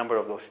a number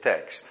of those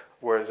texts,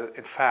 whereas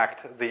in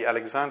fact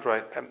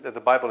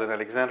the Bible in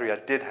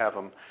Alexandria did have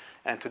them,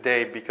 and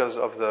today, because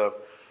of the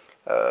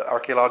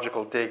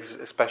archaeological digs,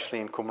 especially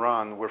in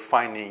Qumran, we're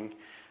finding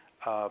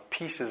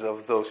pieces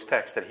of those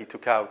texts that he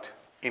took out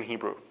in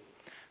Hebrew.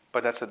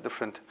 But that's a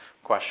different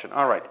question.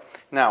 All right.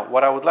 Now,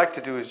 what I would like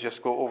to do is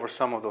just go over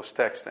some of those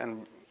texts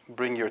and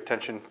bring your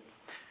attention.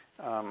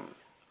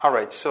 All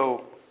right.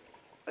 So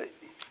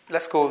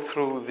let's go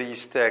through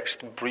these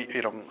texts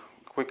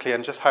quickly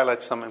and just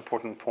highlight some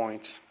important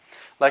points.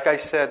 Like I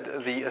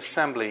said, the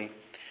assembly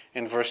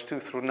in verse 2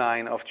 through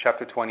 9 of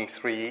chapter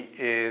 23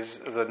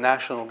 is the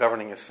national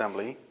governing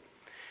assembly,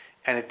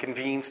 and it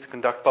convenes to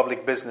conduct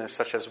public business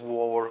such as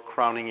war,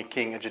 crowning a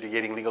king,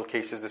 adjudicating legal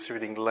cases,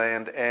 distributing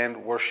land,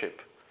 and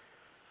worship.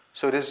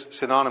 So it is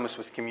synonymous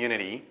with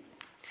community.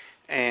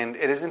 And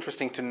it is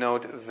interesting to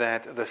note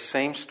that the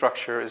same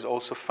structure is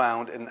also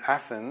found in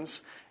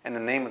Athens, and the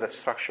name of that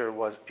structure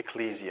was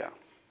ecclesia,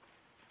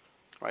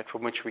 right,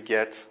 from which we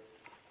get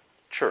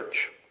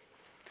church.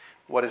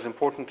 What is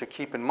important to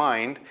keep in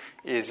mind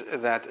is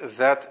that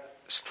that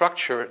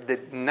structure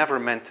never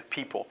meant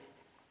people,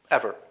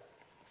 ever.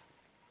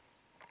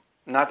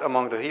 Not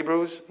among the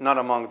Hebrews, not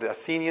among the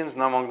Athenians,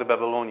 not among the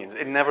Babylonians.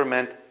 It never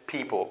meant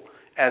people,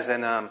 as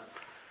in a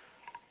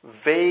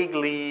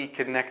vaguely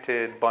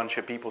connected bunch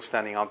of people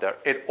standing out there.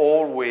 It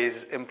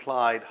always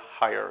implied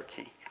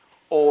hierarchy,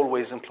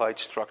 always implied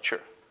structure,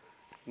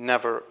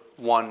 never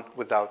one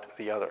without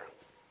the other.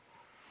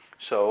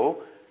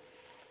 So,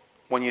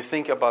 when you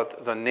think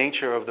about the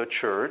nature of the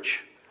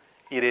church,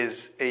 it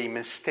is a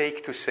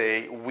mistake to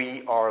say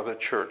we are the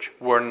church.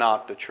 We're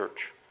not the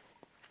church.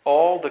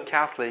 All the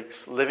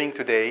Catholics living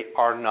today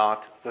are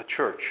not the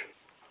church.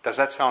 Does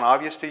that sound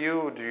obvious to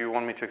you, or do you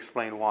want me to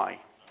explain why?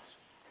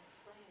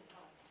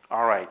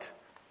 All right.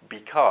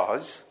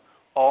 Because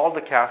all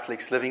the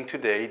Catholics living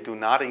today do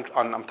not,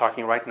 I'm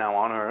talking right now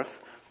on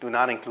earth, do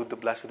not include the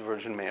Blessed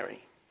Virgin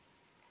Mary.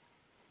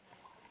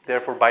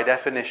 Therefore, by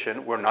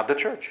definition, we're not the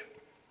church.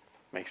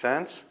 Make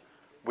sense?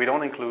 We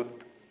don't include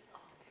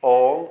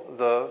all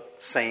the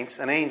saints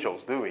and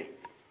angels, do we?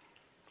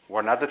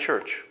 We're not the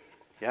church.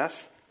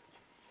 Yes?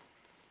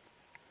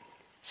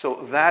 So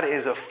that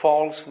is a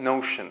false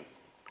notion.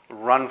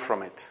 Run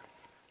from it.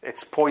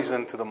 It's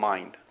poison to the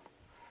mind.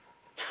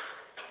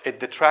 It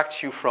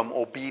detracts you from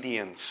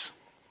obedience.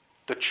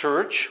 The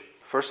church,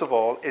 first of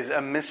all, is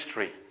a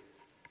mystery.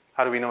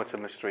 How do we know it's a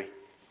mystery?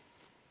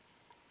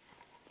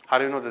 How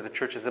do you know that the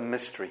church is a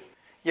mystery?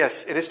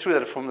 Yes, it is true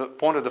that from the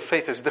point of the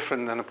faith is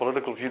different than a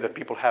political view that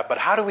people have. But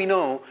how do we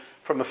know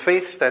from a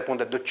faith standpoint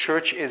that the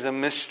church is a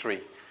mystery?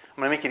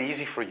 I'm going to make it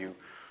easy for you.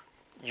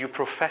 You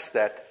profess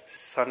that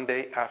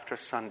Sunday after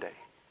Sunday.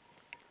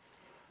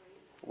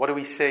 What do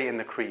we say in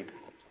the creed?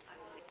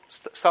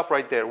 Stop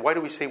right there. Why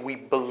do we say we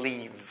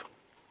believe?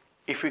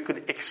 If we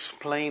could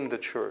explain the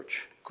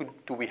church,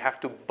 do we have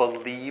to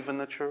believe in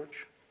the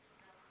church?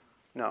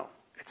 No,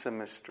 it's a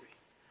mystery.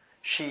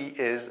 She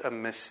is a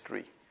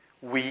mystery.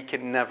 We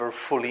can never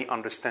fully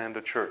understand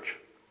the church.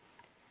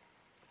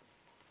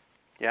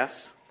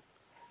 Yes?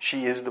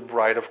 She is the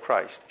bride of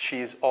Christ.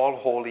 She is all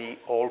holy,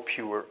 all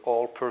pure,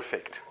 all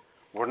perfect.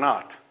 We're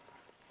not.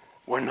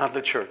 We're not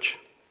the church.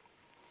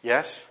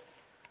 Yes?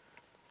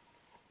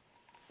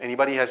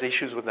 Anybody has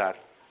issues with that?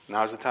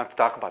 Now's the time to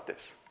talk about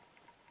this.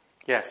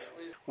 Yes.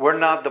 We're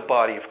not the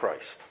body of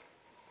Christ.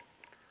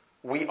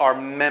 We are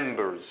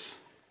members.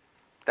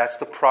 That's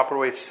the proper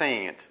way of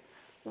saying it.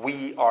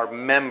 We are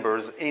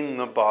members in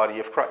the body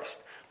of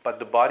Christ. But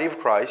the body of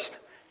Christ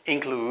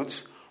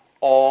includes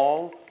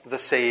all the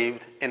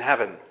saved in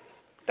heaven.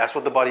 That's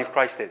what the body of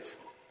Christ is.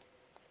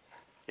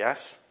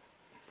 Yes?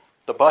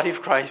 The body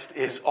of Christ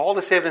is all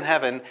the saved in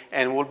heaven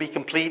and will be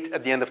complete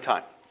at the end of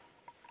time.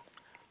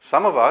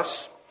 Some of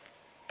us,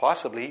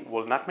 possibly,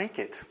 will not make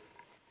it.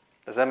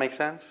 Does that make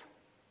sense?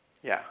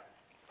 Yeah.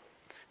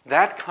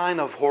 That kind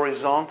of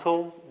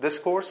horizontal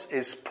discourse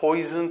is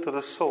poison to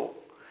the soul.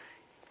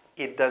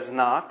 It does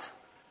not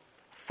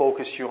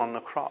focus you on the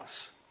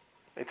cross.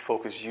 It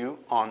focuses you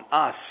on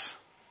us.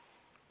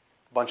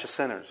 A bunch of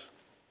sinners.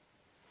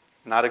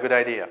 Not a good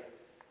idea.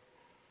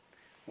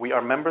 We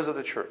are members of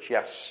the church,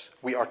 yes.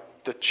 We are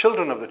the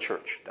children of the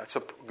church. That's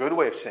a good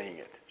way of saying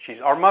it. She's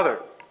our mother.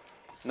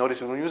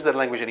 Notice we don't use that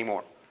language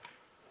anymore.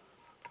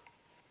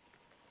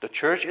 The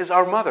church is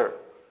our mother.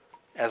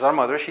 As our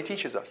mother, she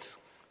teaches us.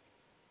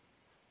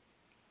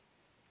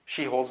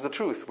 She holds the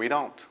truth. We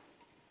don't.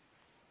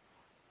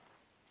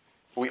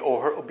 We owe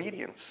her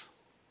obedience.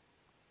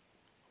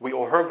 We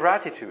owe her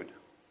gratitude.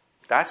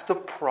 That's the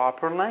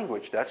proper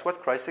language. That's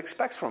what Christ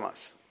expects from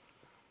us.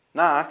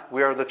 Not,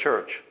 we are the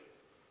church.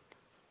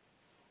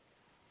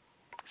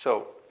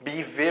 So,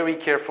 be very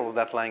careful with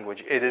that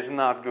language. It is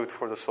not good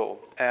for the soul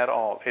at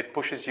all. It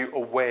pushes you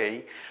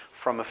away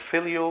from a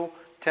filial,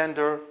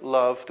 tender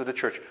love to the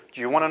church.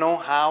 Do you want to know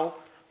how?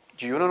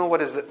 Do you want to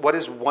know what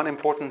is one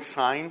important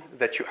sign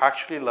that you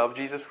actually love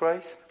Jesus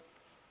Christ?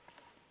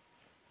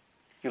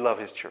 You love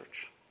His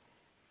church.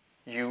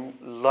 You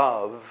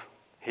love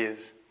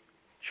His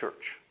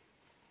church.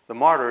 The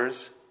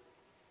martyrs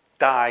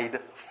died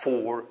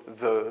for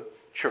the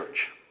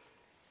church,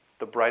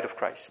 the bride of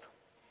Christ.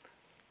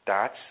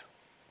 That's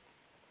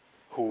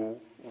who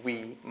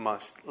we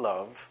must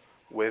love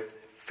with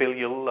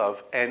filial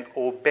love and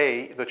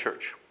obey the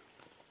church.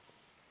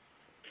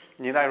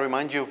 Need I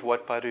remind you of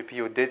what Padre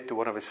Pio did to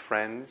one of his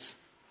friends?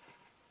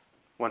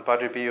 When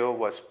Padre Pio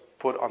was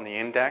put on the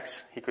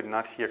index, he could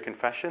not hear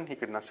confession, he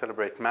could not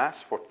celebrate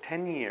Mass for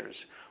 10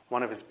 years.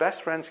 One of his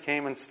best friends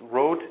came and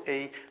wrote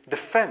a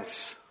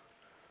defense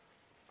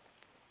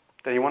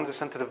that he wanted to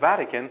send to the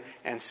Vatican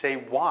and say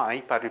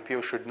why Padre Pio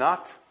should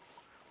not.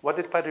 What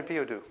did Padre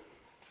Pio do?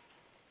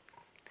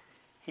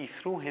 He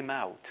threw him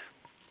out.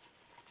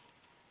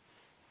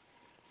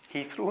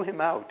 He threw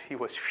him out. He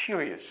was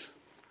furious.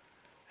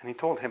 And he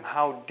told him,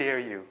 how dare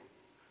you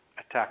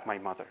attack my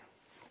mother?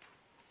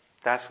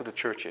 That's who the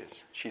church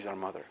is. She's our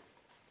mother.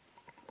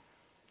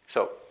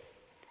 So,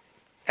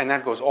 and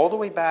that goes all the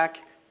way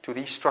back to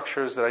these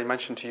structures that I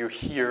mentioned to you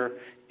here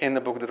in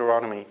the book of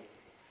Deuteronomy.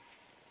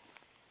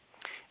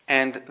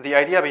 And the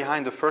idea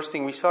behind the first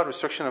thing we saw,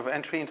 restriction of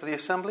entry into the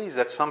assembly, is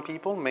that some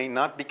people may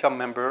not become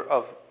members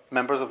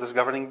of this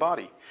governing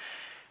body,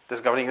 this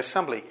governing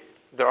assembly.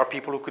 There are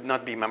people who could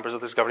not be members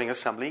of this governing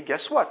assembly.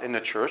 Guess what? In the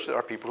church, there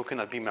are people who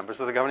cannot be members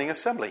of the governing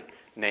assembly,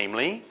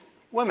 namely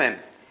women.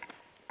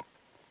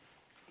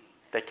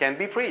 They can't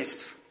be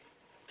priests.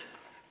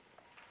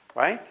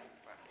 Right?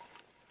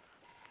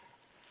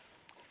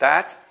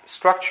 That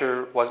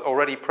structure was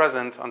already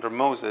present under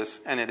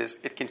Moses, and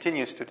it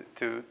continues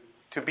to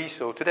be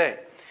so today.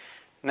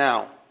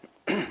 Now,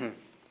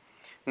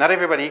 not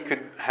everybody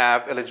could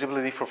have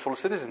eligibility for full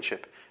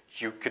citizenship.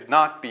 You could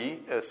not be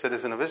a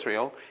citizen of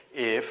Israel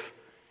if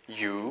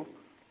you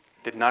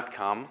did not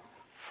come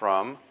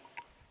from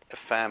a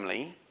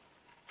family,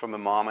 from a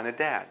mom and a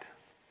dad.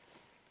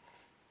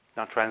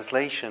 Now,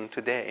 translation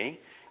today,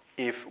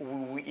 if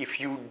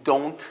you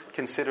don't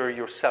consider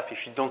yourself,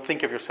 if you don't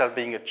think of yourself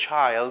being a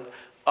child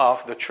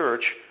of the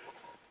church,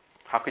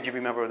 how could you be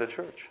a member of the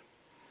church?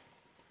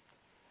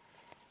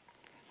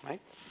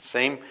 Right?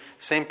 Same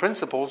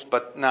principles,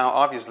 but now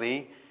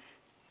obviously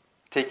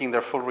taking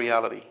their full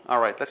reality. All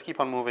right, let's keep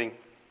on moving.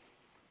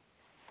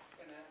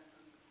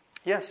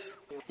 Yes.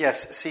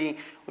 See,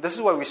 this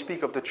is why we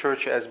speak of the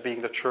church as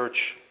being the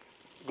church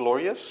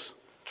glorious,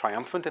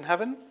 triumphant in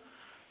heaven,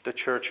 the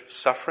church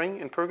suffering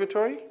in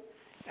purgatory,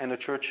 and the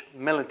church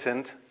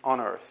militant on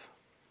earth.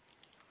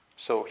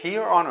 So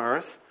here on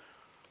earth,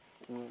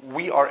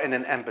 we are in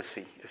an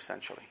embassy,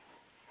 essentially.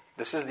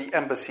 This is the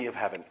embassy of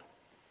heaven.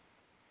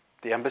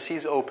 The embassy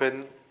is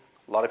open.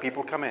 A lot of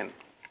people come in.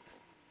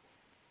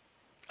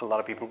 A lot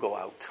of people go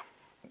out.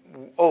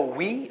 Oh,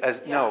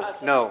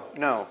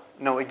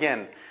 no.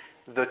 Again,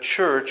 the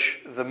church,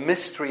 the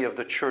mystery of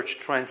the church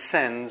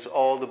transcends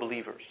all the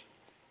believers.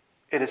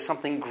 It is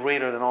something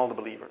greater than all the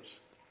believers.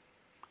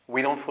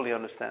 We don't fully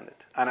understand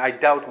it. And I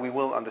doubt we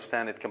will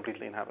understand it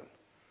completely in heaven.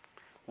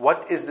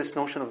 What is this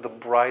notion of the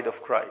bride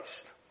of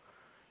Christ?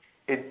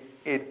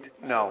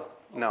 No.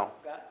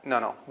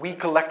 We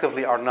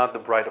collectively are not the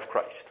bride of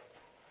Christ.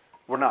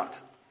 We're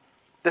not.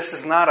 This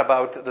is not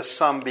about the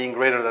sum being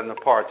greater than the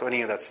parts or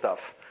any of that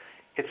stuff.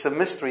 It's a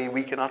mystery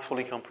we cannot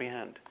fully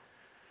comprehend.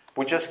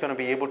 We're just going to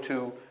be able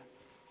to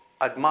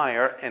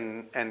admire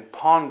and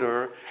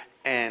ponder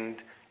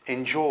and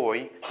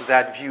enjoy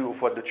that view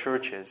of what the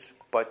church is.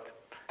 But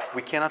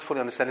we cannot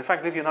fully understand. In fact,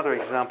 I'll give you another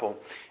example.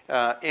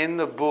 In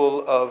the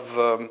bull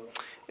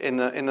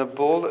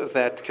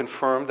that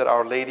confirmed that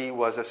Our Lady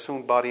was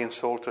assumed body and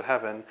soul to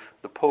heaven,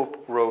 the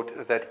Pope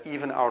wrote that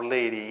even Our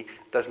Lady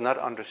does not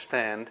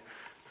understand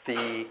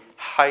the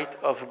height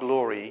of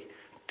glory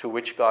to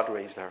which God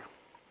raised her.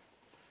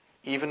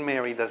 Even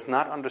Mary does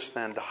not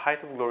understand the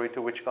height of glory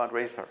to which God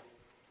raised her.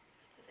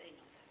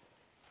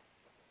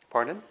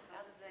 Pardon?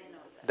 How do they know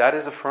that? That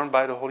is affirmed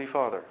by the Holy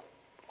Father.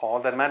 All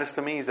that matters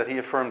to me is that he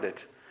affirmed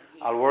it.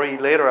 I'll worry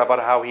later about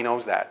how he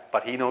knows that,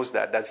 but he knows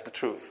that. That's the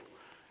truth.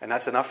 And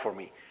that's enough for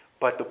me.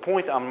 But the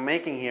point I'm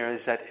making here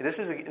is that this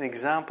is an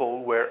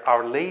example where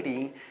Our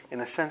Lady, in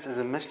a sense, is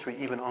a mystery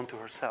even unto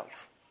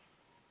herself.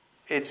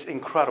 It's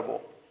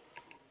incredible.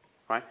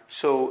 Right?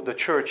 So the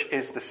church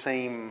is the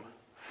same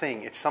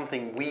thing. It's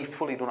something we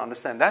fully don't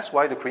understand. That's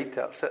why the Creed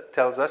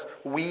tells us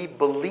we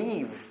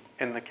believe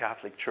in the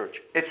Catholic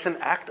Church. It's an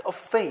act of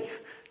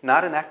faith,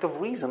 not an act of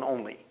reason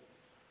only.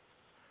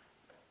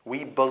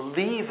 We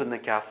believe in the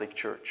Catholic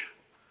Church,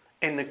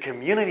 in the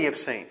community of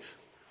saints,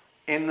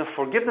 in the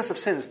forgiveness of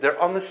sins. They're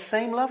on the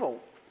same level.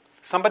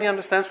 Somebody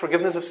understands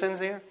forgiveness of sins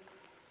here?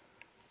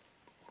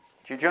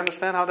 Do you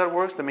understand how that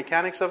works, the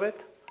mechanics of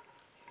it?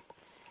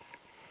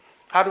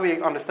 How do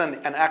we understand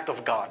an act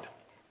of God? Do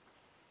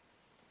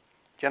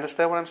you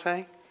understand what I'm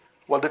saying?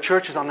 Well, the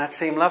church is on that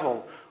same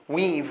level.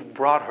 We've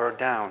brought her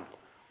down.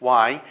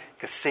 Why?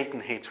 Because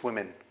Satan hates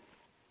women.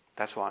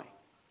 That's why.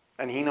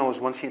 And he knows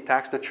once he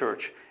attacks the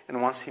church,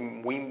 and once he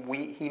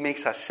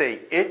makes us say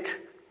it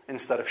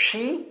instead of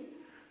she,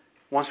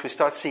 once we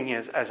start seeing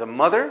her as a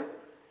mother,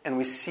 and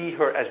we see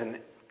her as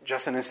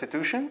just an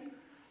institution,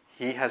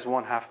 he has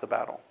won half the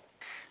battle.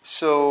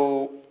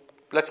 So,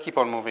 let's keep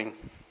on moving.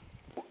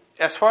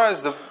 As far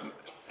as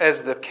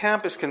the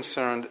camp is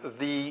concerned,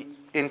 the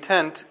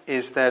intent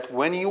is that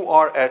when you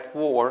are at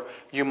war,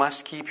 you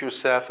must keep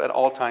yourself at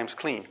all times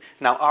clean.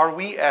 Now, are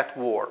we at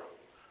war?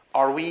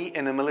 Are we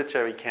in a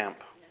military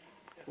camp?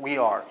 We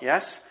are,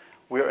 yes?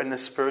 We're in a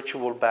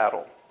spiritual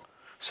battle.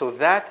 So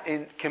that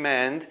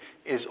command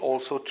is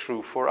also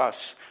true for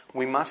us.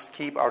 We must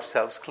keep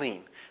ourselves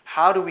clean.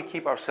 How do we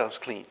keep ourselves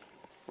clean?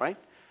 Right?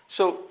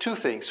 So, two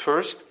things.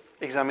 First,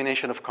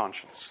 examination of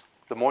conscience.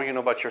 The more you know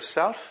about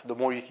yourself, the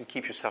more you can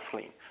keep yourself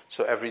clean.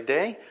 So every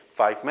day,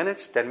 5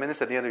 minutes, 10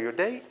 minutes at the end of your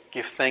day,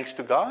 give thanks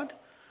to God.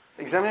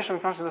 Examination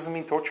of conscience doesn't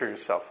mean torture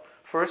yourself.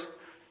 First,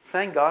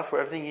 thank God for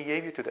everything He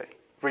gave you today.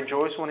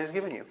 Rejoice when He's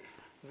given you.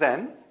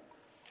 Then,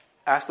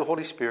 ask the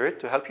Holy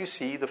Spirit to help you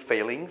see the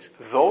failings,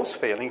 those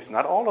failings,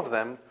 not all of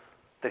them,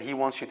 that He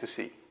wants you to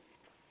see.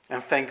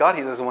 And thank God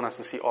He doesn't want us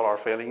to see all our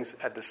failings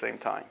at the same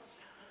time.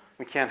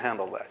 We can't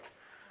handle that.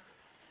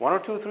 1 or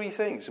 2 or 3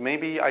 things.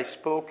 Maybe I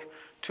spoke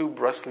too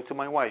brusquely to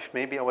my wife.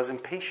 Maybe I was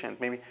impatient.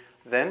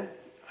 Then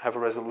have a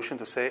resolution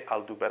to say,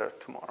 I'll do better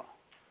tomorrow.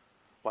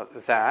 Well,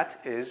 that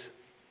is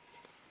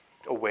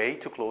a way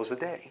to close the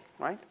day,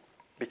 right?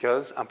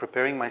 Because I'm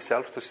preparing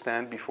myself to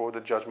stand before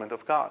the judgment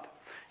of God.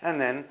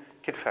 And then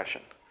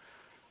confession.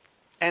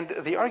 And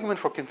the argument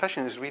for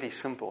confession is really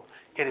simple.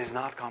 It is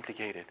not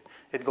complicated.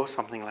 It goes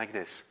something like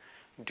this.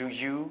 Do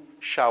you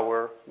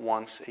shower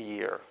once a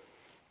year?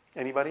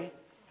 Anybody?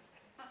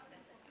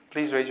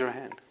 Please raise your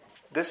hand.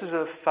 This is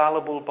a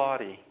fallible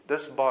body.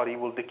 This body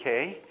will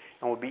decay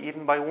and will be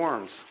eaten by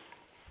worms.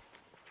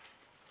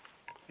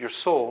 Your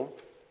soul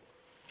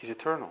is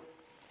eternal.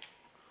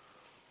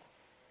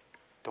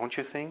 Don't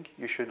you think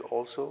you should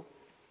also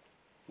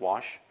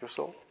wash your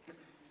soul?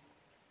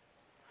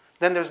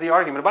 Then there's the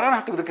argument, but I don't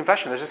have to do the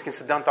confession. I just can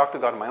sit down, talk to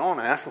God on my own,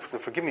 and ask Him to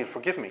forgive me and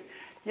forgive me.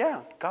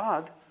 Yeah,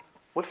 God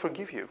will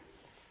forgive you.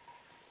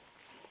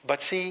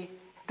 But see,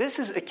 this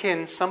is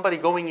akin somebody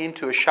going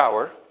into a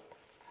shower,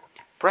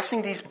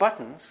 pressing these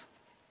buttons,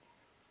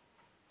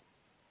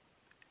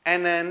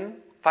 and then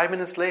 5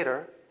 minutes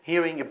later,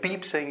 hearing a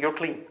beep saying, you're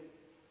clean.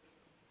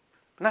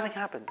 Nothing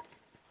happened.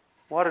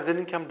 Water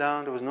didn't come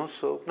down, there was no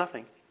soap,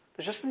 nothing.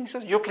 There's just something that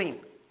says, you're clean.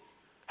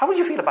 How would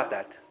you feel about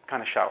that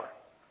kind of shower?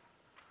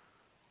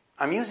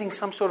 I'm using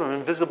some sort of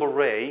invisible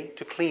ray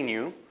to clean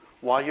you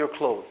while you're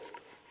clothed.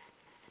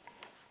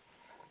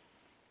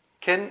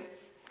 Can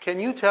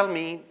you tell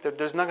me that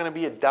there's not going to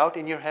be a doubt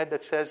in your head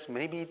that says,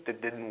 maybe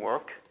that didn't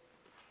work?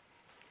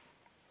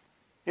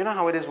 You know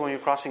how it is when you're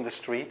crossing the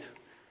street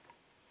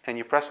and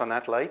you press on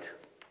that light?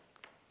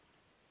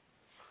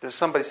 There's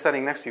somebody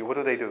standing next to you. What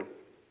do?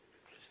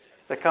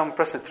 They come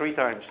press it 3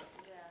 times.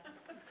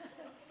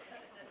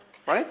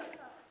 Right?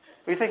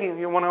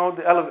 You want to hold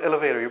the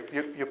elevator.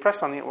 You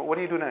press on it. What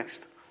do you do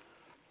next?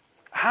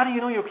 How do you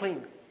know you're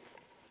clean?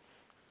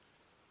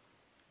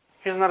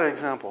 Here's another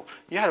example.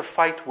 You had a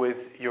fight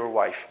with your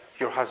wife,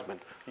 your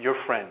husband, your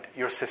friend,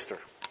 your sister.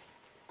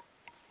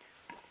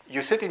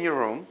 You sit in your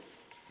room,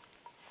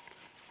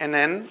 and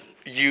then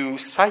you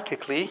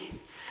psychically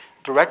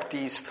direct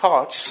these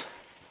thoughts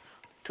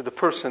to the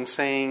person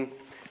saying,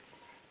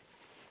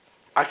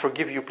 I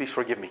forgive you, please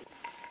forgive me.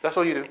 That's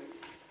all you do.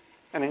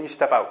 And then you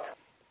step out.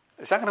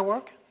 Is that going to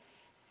work?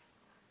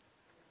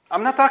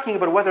 I'm not talking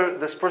about whether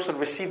this person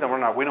received them or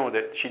not. We know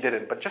that she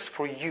didn't. But just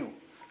for you.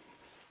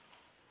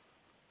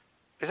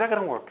 Is that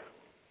going to work?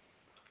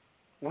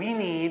 We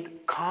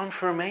need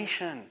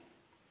confirmation.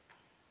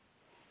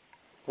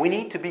 We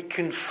need to be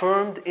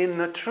confirmed in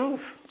the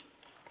truth.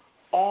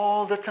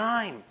 All the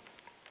time.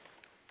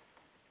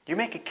 You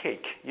make a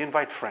cake. You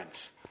invite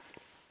friends.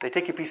 They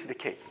take a piece of the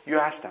cake. You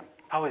ask them,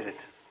 how is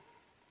it?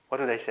 What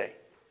do they say?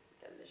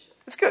 Delicious.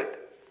 It's good.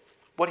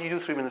 What do you do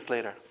 3 minutes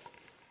later?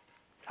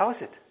 How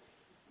is it?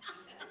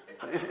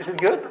 Is it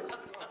good?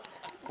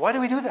 Why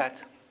do we do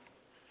that?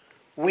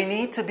 We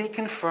need to be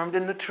confirmed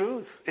in the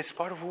truth. It's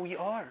part of who we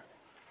are.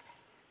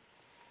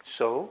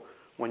 So,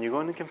 when you go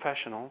into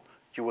confessional,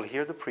 you will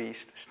hear the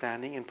priest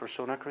standing in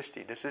persona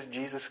Christi. This is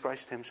Jesus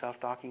Christ Himself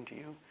talking to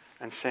you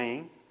and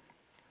saying,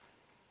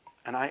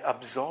 and I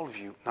absolve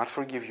you, not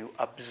forgive you,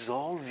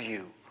 absolve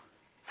you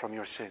from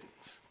your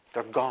sins.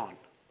 They're gone.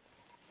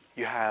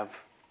 You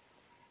have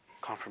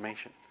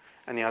confirmation.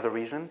 And the other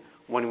reason,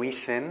 when we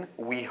sin,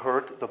 we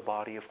hurt the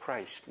body of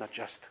Christ, not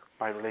just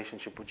my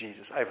relationship with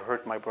Jesus. I've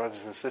hurt my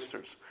brothers and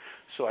sisters.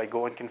 So I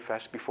go and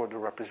confess before the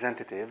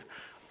representative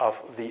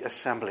of the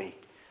assembly,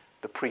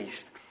 the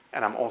priest,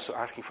 and I'm also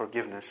asking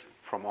forgiveness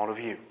from all of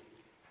you.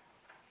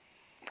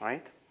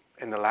 Right?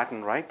 In the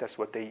Latin rite, that's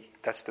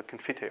the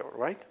confiteor,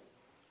 right?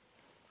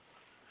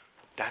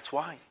 That's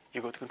why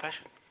you go to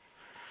confession.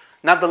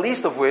 Not the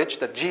least of which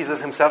that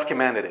Jesus Himself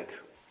commanded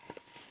it.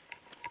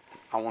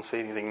 I won't say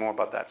anything more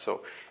about that.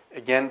 So,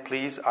 again,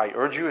 please, I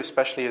urge you,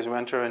 especially as we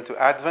enter into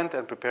Advent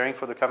and preparing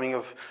for the coming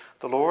of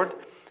the Lord,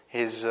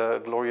 His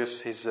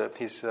glorious, His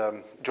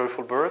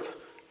joyful birth,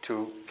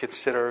 to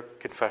consider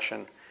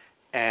confession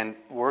and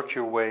work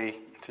your way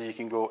so you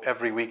can go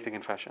every week to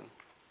confession.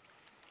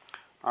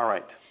 All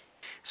right.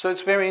 So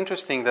it's very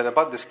interesting that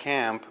about this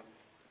camp,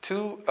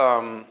 two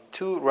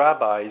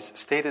rabbis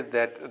stated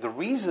that the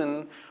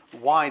reason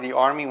why the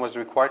army was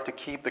required to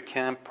keep the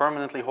camp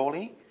permanently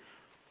holy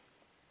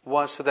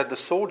was so that the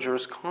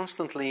soldiers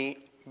constantly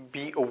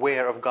be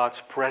aware of God's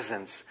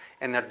presence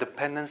and their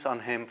dependence on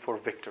Him for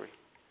victory.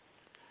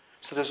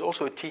 So there's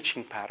also a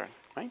teaching pattern,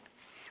 right?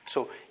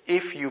 So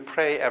if you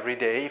pray every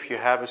day, if you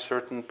have a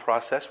certain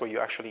process where you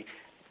actually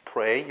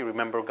pray, you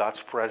remember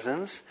God's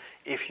presence,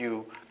 if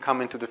you come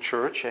into the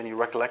church and you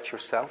recollect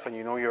yourself and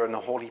you know you're in a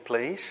holy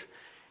place,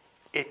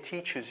 it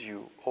teaches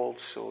you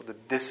also the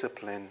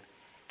discipline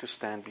to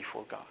stand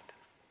before God.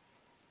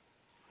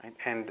 Right?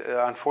 And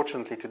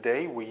unfortunately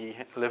today we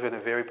live in a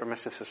very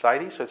permissive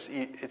society, so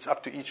it's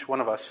up to each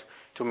one of us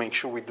to make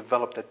sure we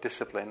develop that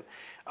discipline.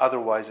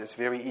 Otherwise it's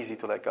very easy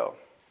to let go.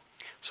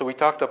 So we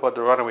talked about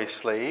the runaway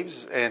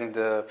slaves, and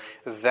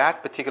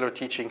that particular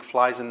teaching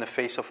flies in the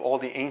face of all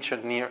the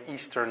ancient Near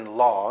Eastern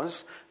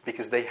laws,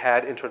 because they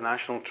had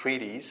international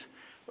treaties.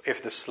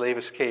 If the slave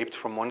escaped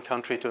from one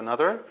country to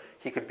another,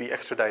 he could be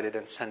extradited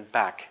and sent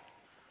back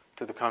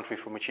to the country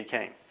from which he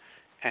came.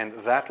 And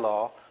that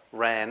law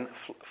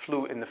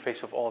flew in the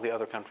face of all the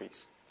other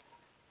countries,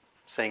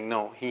 saying,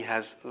 no, he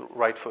has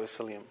right for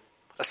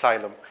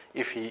asylum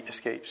if he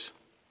escapes.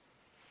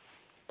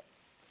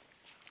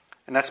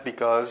 And that's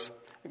because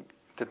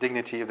the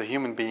dignity of the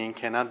human being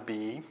cannot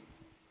be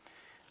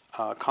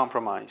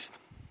compromised.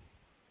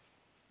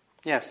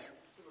 Yes?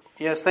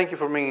 Yes, thank you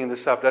for bringing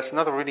this up. That's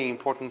another really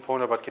important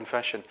point about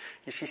confession.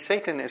 You see,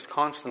 Satan is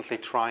constantly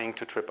trying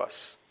to trip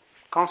us,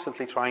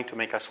 constantly trying to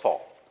make us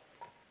fall.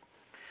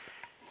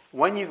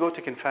 When you go to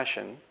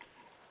confession,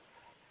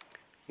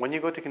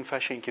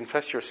 you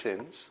confess your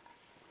sins,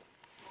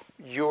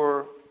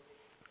 you're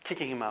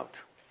kicking him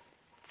out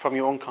from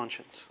your own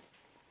conscience.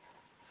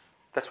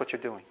 That's what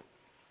you're doing.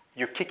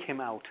 You kick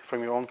him out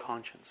from your own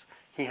conscience.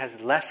 He has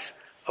less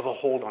of a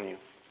hold on you.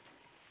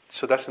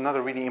 So that's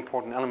another really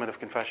important element of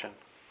confession.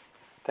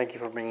 Thank you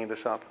for bringing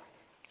this up.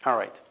 All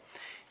right.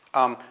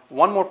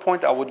 One more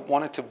point I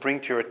wanted to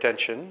bring to your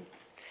attention,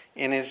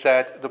 and is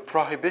that the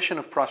prohibition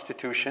of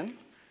prostitution,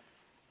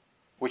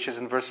 which is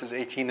in verses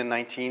 18 and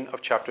 19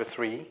 of chapter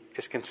 3,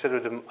 is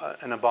considered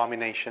an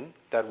abomination.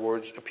 That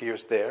word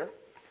appears there.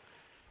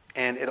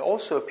 And it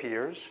also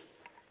appears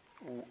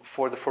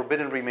for the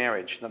forbidden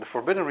remarriage. Now, the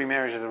forbidden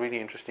remarriage is a really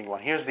interesting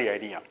one. Here's the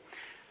idea.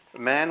 A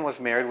man was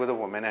married with a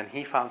woman, and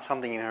he found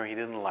something in her he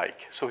didn't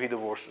like, so he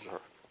divorces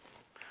her.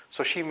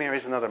 So she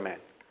marries another man.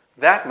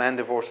 That man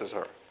divorces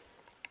her.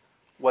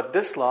 What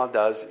this law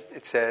does,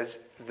 it says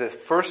the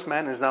first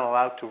man is not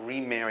allowed to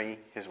remarry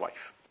his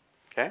wife.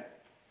 Okay?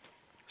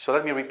 So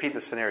let me repeat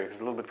the scenario, because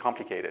it's a little bit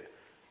complicated.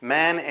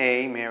 Man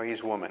A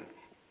marries woman.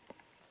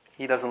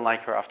 He doesn't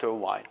like her after a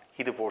while.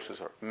 He divorces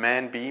her.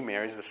 Man B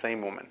marries the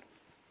same woman.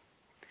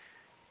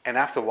 And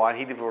after a while,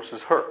 he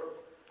divorces her.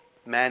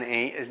 Man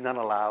A is not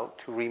allowed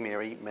to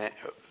remarry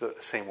the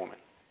same woman.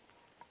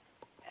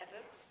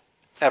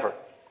 Ever.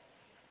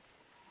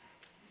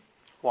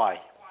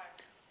 Why?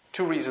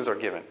 Two reasons are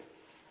given.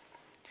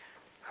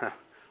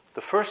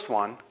 The first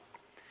one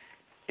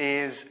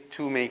is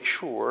to make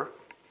sure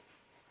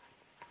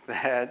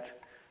that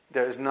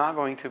there is not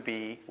going to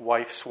be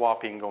wife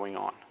swapping going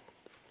on.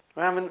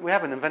 We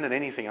haven't invented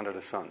anything under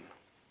the sun.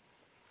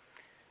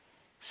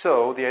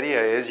 So the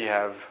idea is you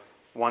have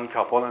one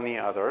couple and the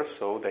other,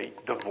 so they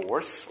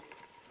divorce,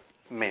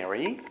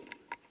 marry,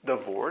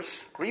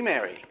 divorce,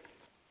 remarry.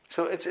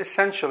 So it's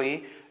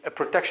essentially a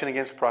protection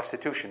against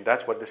prostitution.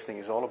 That's what this thing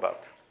is all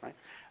about. Right?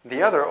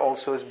 The other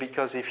also is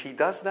because if he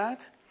does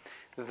that,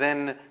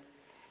 then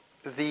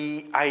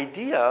the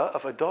idea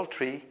of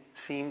adultery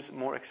seems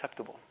more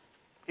acceptable.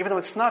 Even though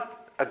it's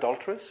not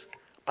adulterous,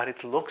 but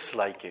it looks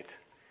like it.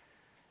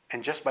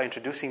 And just by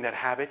introducing that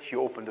habit,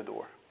 you open the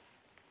door.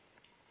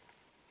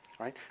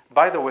 Right?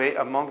 By the way,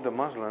 among the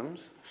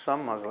Muslims,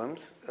 some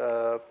Muslims,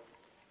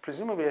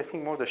 presumably I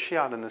think more the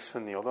Shia than the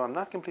Sunni, although I'm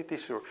not completely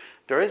sure,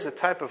 there is a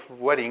type of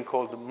wedding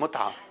called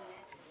mut'a.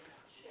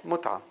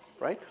 Mut'a,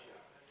 right?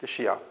 The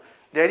Shia.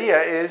 The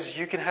idea is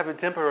you can have a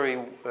temporary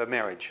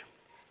marriage.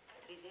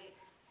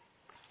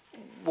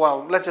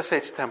 Well, let's just say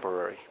it's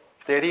temporary.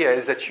 The idea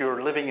is that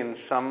you're living in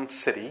some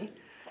city,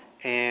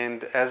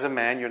 and as a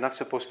man, you're not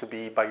supposed to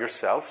be by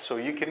yourself, so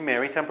you can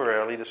marry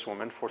temporarily this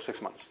woman for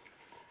 6 months.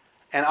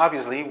 And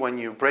obviously, when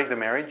you break the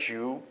marriage,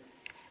 you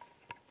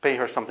pay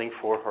her something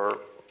for her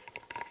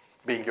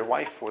being your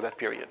wife for that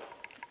period.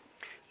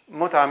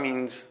 Muta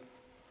means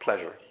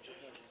pleasure,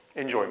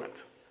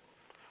 enjoyment.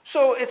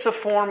 So it's a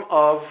form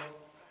of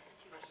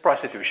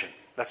prostitution.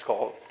 Let's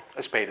call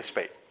a spade a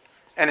spade.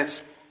 And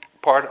it's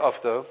part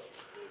of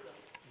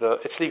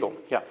it's legal.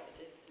 Yeah,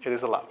 it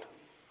is allowed.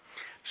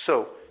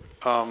 So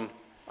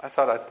I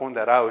thought I'd point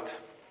that out.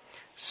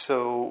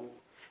 So,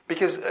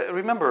 because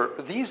remember,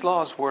 these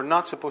laws were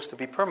not supposed to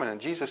be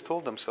permanent. Jesus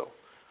told them so.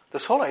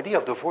 This whole idea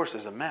of divorce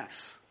is a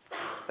mess.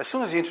 As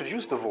soon as you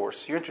introduce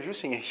divorce, you're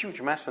introducing a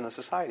huge mess in the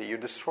society. You're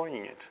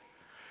destroying it.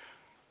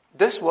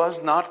 It's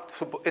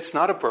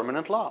not a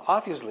permanent law.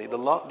 Obviously, the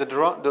law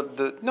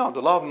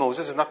of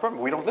Moses is not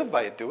permanent. We don't live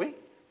by it, do we?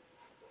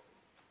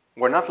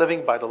 We're not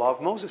living by the law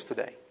of Moses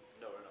today.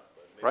 No, we're not.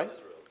 But right?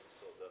 Israel,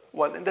 so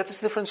well, that's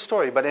a different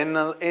story. But in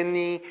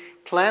the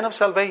plan of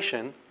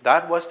salvation,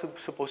 that was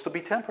supposed to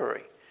be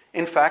temporary.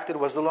 In fact, it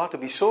was the law to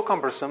be so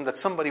cumbersome that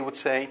somebody would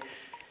say,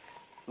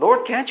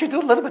 Lord, can't you do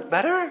a little bit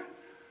better?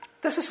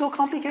 This is so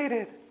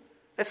complicated.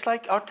 It's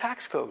like our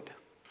tax code.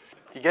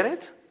 You get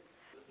it?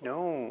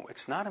 No,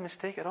 it's not a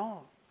mistake at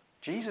all.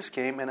 Jesus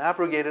came and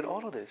abrogated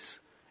all of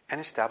this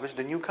and established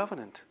the new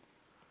covenant.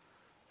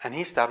 And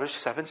he established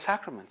 7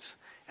 sacraments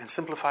and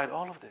simplified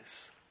all of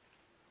this.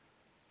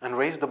 And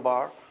raised the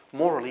bar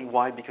morally.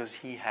 Why? Because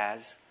he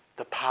has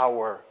the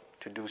power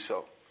to do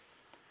so.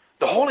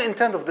 The whole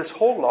intent of this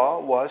whole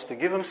law was to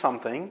give him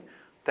something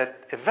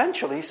that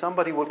eventually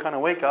somebody would kind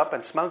of wake up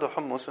and smell the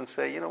hummus and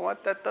say, you know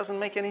what, that doesn't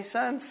make any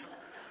sense.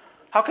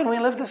 How can we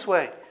live this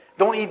way?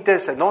 Don't eat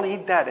this and don't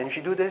eat that. And if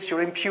you do this,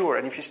 you're impure.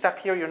 And if you step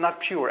here, you're not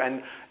pure.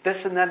 And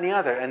this and that and the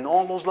other. And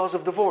all those laws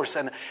of divorce.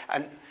 And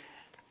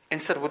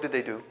instead, what did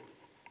they do?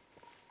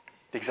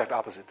 The exact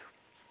opposite.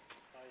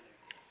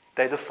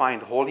 They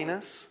defined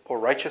holiness or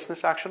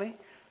righteousness actually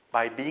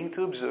by being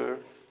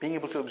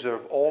able to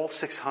observe all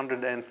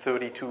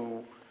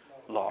 632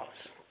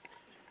 laws.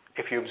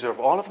 If you observe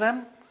all of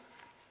them,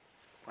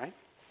 right?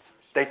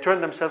 They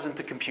turned themselves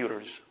into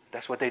computers.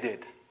 That's what they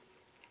did.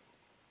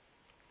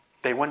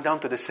 They went down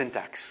to the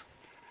syntax.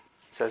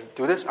 It says,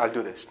 do this, I'll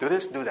do this. Do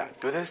this, do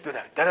that. Do this, do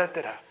that.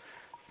 Da-da-da-da.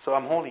 So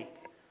I'm holy.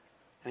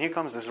 And here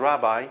comes this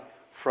rabbi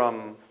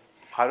from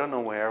I don't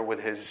know where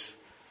with his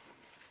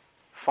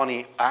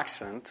funny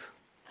accent.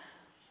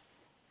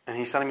 And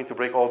he's telling me to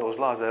break all those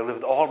laws that I've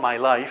lived all my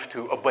life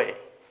to obey.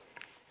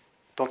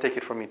 Don't take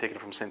it from me, take it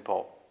from St.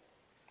 Paul.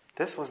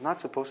 This was not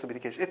supposed to be the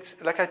case. It's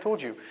like I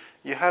told you,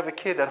 you have a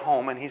kid at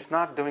home and he's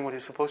not doing what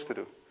he's supposed to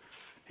do.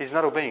 He's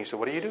not obeying. So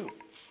what do?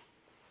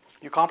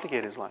 You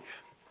complicate his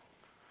life.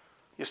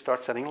 You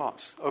start setting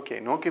laws.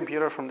 Okay, no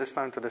computer from this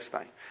time to this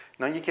time.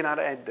 No, you cannot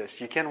add this.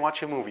 You can't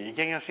watch a movie. You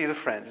can't see the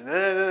friends.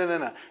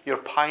 No. You're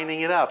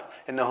piling it up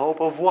in the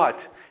hope of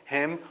what?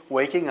 Him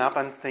waking up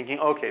and thinking,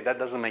 okay, that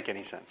doesn't make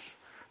any sense.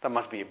 That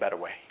must be a better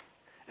way.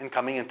 And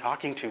coming and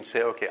talking to you and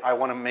say, okay, I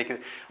want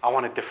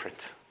it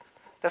different.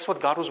 That's what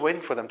God was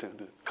waiting for them to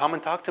do. Come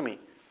and talk to me.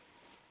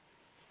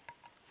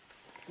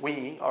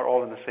 We are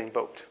all in the same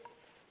boat.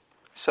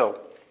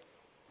 So,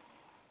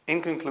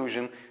 in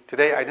conclusion,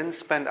 today I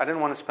didn't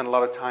want to spend a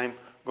lot of time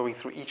going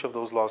through each of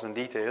those laws in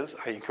details.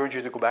 I encourage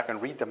you to go back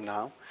and read them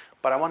now.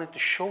 But I wanted to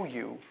show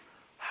you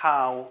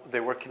how they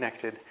were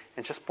connected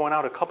and just point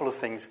out a couple of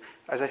things.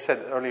 As I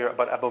said earlier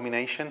about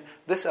abomination,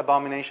 this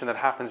abomination that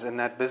happens in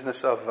that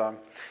business of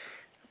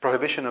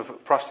prohibition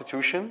of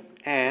prostitution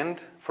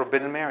and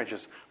forbidden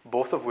marriages,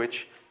 both of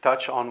which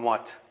touch on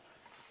what?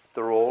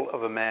 The role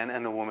of a man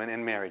and a woman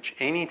in marriage.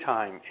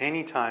 Anytime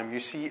you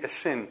see a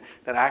sin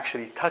that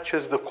actually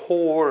touches the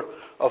core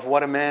of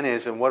what a man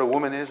is and what a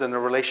woman is in a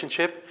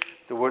relationship,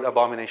 the word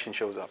abomination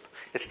shows up.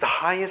 It's the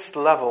highest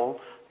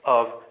level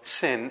of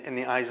sin in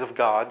the eyes of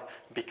God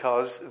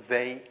because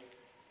they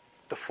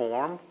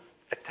deform,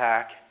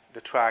 attack,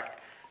 detract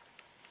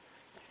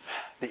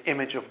the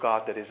image of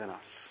God that is in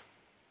us.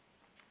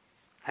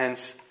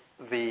 Hence,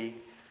 the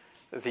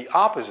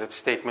opposite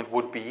statement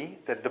would be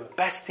that the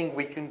best thing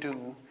we can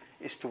do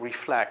is to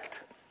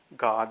reflect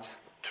God's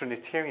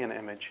Trinitarian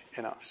image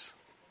in us,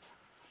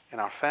 in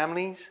our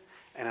families,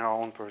 and in our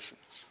own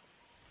persons.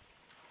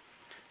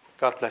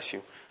 God bless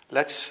you.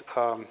 Let's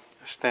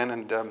stand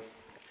and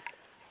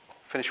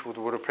finish with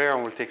a word of prayer,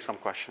 and we'll take some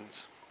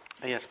questions.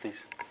 Yes,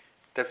 please.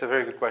 That's a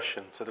very good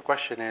question. So the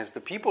question is,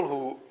 the people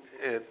who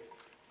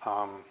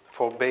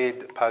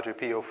forbade Padre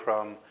Pio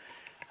from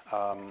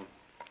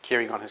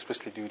carrying on his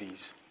priestly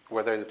duties,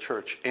 were they the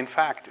church? In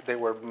fact, they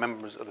were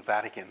members of the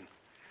Vatican.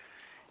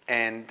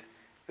 And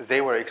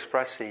they were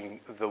expressing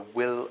the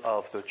will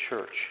of the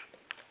church.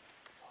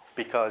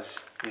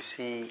 Because, you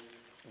see,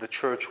 the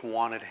church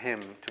wanted him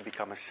to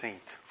become a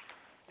saint.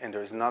 And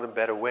there's not a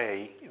better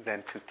way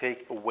than to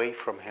take away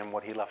from him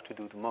what he loved to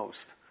do the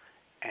most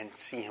and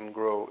see him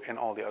grow in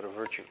all the other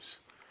virtues.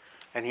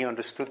 And he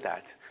understood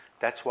that.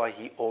 That's why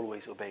he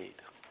always obeyed.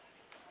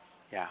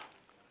 Yeah.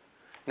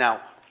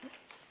 Now,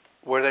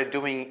 were they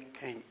doing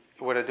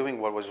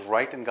what was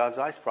right in God's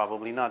eyes?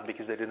 Probably not,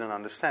 because they didn't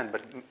understand.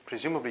 But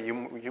presumably,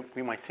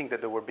 we might think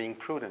that they were being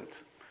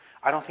prudent.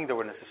 I don't think they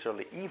were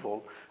necessarily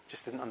evil,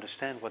 just didn't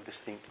understand what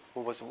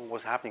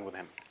was happening with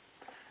him.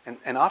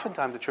 And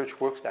oftentimes the church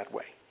works that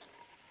way.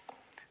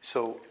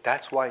 So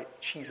that's why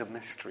she's a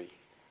mystery.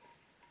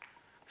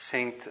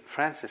 Saint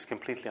Francis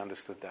completely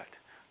understood that.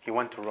 He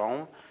went to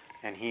Rome,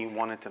 and he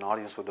wanted an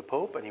audience with the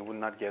Pope, and he would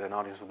not get an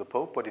audience with the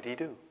Pope. What did he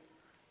do?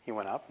 He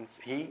went up, and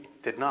he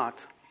did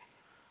not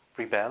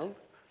rebel.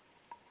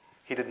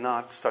 He did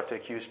not start to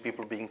accuse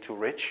people of being too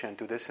rich and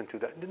do this and do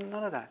that. He did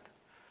none of that.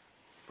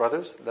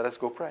 Brothers, let us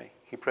go pray.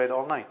 He prayed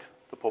all night.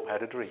 The Pope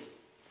had a dream.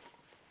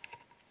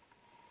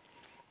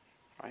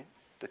 Right?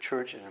 The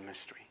church is a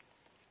mystery.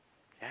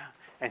 Yeah.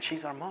 And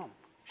she's our mom.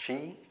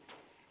 She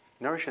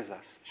nourishes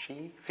us.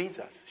 She feeds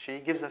us. She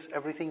gives us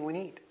everything we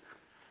need.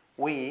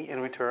 We, in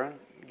return,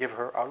 give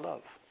her our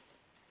love.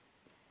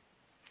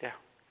 Yeah.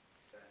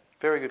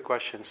 Very good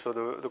question. So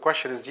the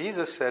question is,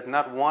 Jesus said,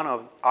 not one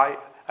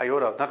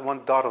iota, not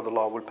one dot of the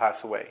law will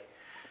pass away.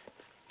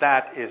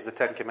 That is the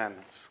Ten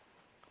Commandments.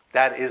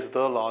 That is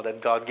the law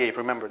that God gave.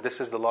 Remember,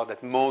 this is the law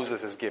that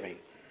Moses is giving.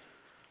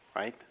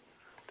 Right?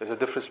 There's a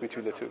difference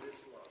between the two.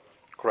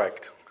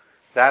 Correct.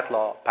 That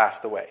law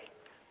passed away.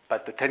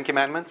 But the Ten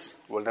Commandments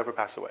will never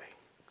pass away.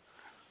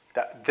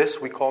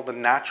 This we call the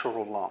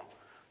natural law.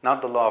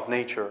 Not the law of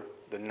nature,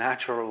 the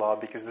natural law,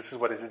 because this is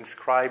what is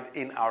inscribed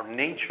in our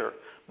nature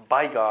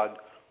by God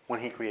when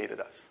He created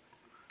us.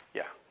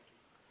 Yeah.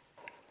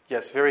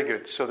 Yes, very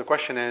good. So the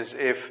question is,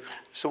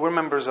 so we're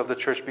members of the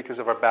church because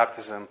of our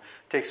baptism.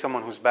 Take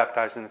someone who's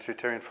baptized in the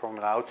Trinitarian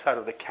formula outside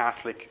of the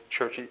Catholic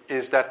Church.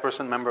 Is that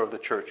person a member of the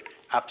church?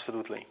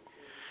 Absolutely.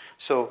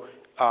 So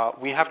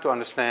we have to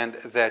understand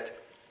that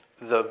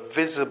the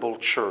visible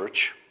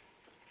church,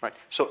 right?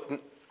 So,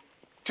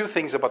 two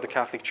things about the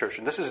Catholic Church,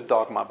 and this is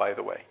dogma, by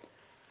the way.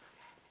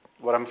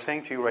 What I'm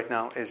saying to you right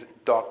now is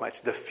dogma.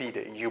 It's the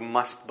fide. You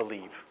must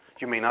believe.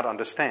 You may not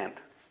understand,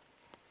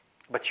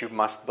 but you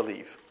must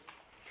believe.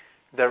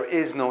 There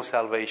is no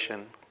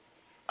salvation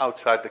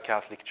outside the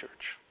Catholic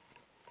Church.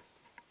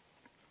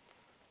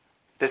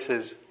 This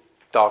is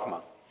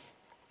dogma.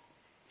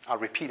 I'll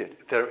repeat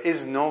it. There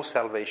is no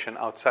salvation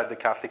outside the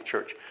Catholic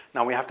Church.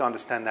 Now we have to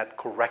understand that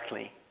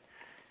correctly.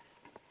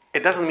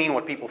 It doesn't mean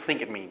what people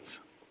think it means.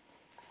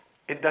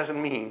 It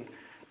doesn't mean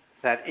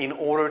that in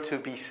order to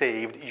be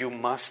saved, you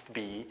must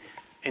be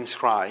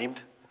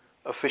inscribed,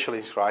 officially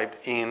inscribed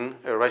in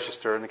a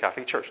register in the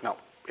Catholic Church. Now,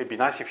 it'd be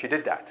nice if you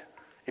did that.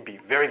 It'd be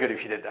very good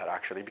if you did that,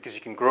 actually, because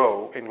you can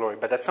grow in glory.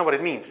 But that's not what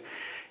it means.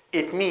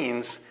 It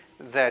means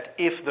that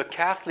if the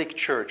Catholic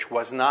Church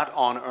was not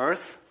on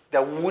earth,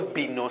 there would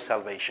be no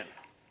salvation.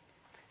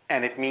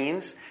 And it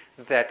means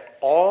that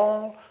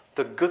all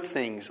the good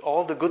things,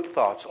 all the good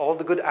thoughts, all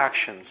the good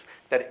actions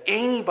that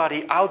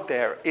anybody out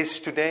there is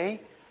today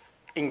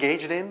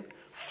engaged in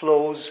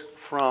flows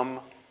from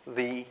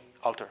the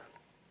altar.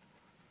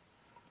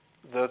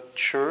 The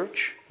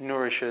church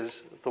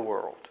nourishes the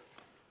world.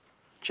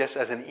 Just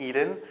as in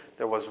Eden,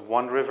 there was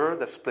one river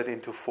that split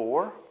into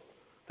four,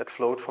 that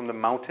flowed from the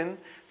mountain,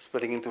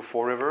 splitting into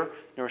four rivers,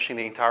 nourishing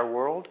the entire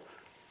world.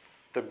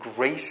 The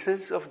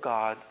graces of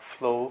God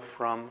flow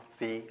from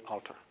the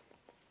altar.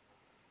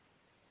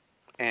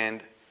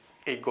 And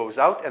it goes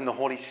out, and the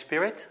Holy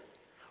Spirit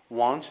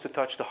wants to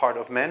touch the heart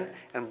of men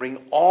and bring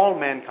all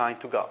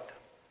mankind to God.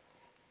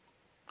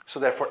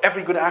 So therefore,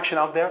 every good action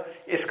out there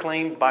is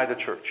claimed by the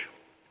church.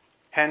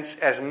 Hence,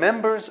 as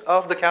members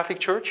of the Catholic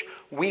Church,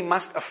 we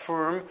must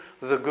affirm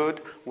the good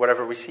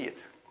wherever we see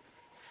it.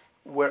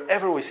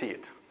 Wherever we see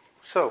it.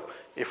 So,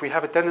 if we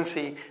have a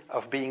tendency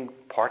of being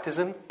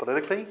partisan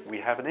politically, we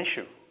have an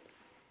issue.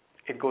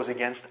 It goes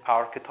against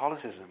our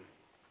Catholicism.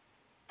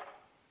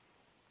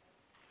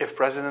 If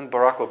President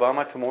Barack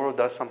Obama tomorrow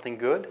does something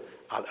good,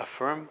 I'll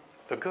affirm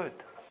the good.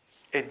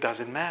 It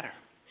doesn't matter.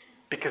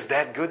 Because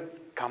that good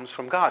comes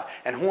from God.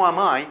 And who am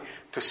I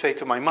to say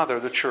to my mother,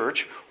 the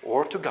church,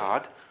 or to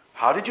God,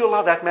 how did you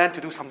allow that man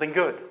to do something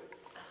good?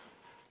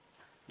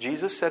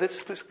 Jesus said it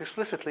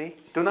explicitly,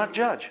 do not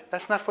judge.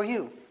 That's not for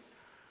you.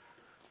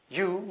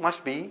 You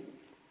must be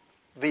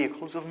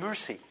vehicles of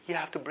mercy. You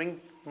have to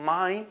bring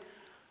my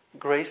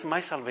grace, my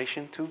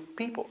salvation to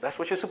people. That's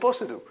what you're supposed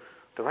to do.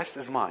 The rest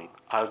is mine.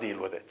 I'll deal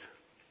with it.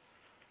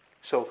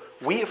 So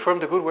we affirm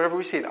the good wherever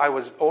we see it. I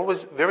was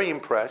always very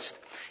impressed,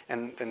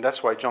 and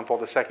that's why John Paul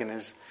II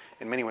is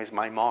in many ways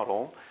my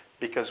model,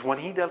 because when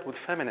he dealt with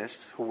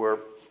feminists who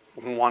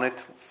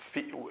wanted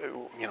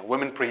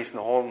women priests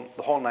and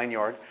the whole nine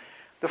yard,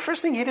 the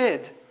first thing he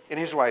did in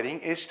his writing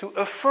is to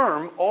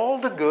affirm all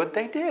the good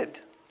they did.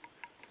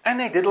 And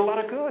they did a lot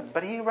of good,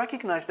 but he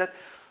recognized that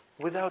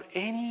without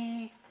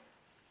any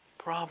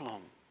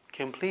problem,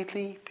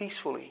 completely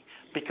peacefully,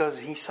 because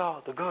he saw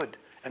the good.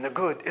 And the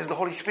good is the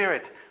Holy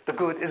Spirit. The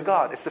good is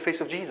God. It's the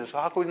face of Jesus. So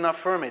how could we not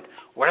affirm it?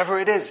 Whatever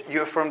it is,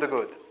 you affirm the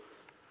good.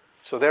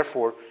 So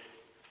therefore,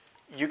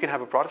 you can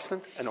have a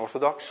Protestant, an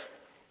Orthodox,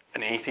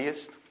 an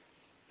atheist,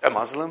 a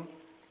Muslim,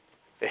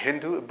 a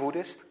Hindu, a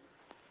Buddhist.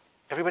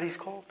 Everybody's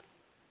called.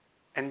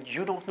 And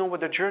you don't know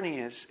what their journey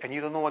is, and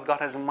you don't know what God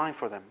has in mind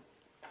for them.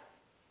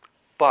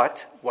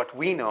 But what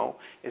we know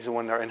is that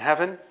when they're in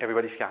heaven,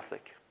 everybody's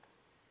Catholic.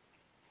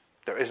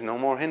 There is no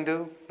more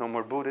Hindu, no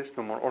more Buddhist,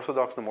 no more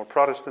Orthodox, no more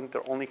Protestant.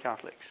 They're only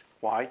Catholics.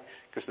 Why?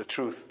 Because the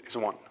truth is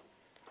one.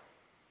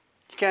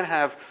 You can't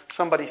have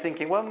somebody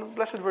thinking, well,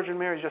 Blessed Virgin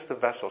Mary is just a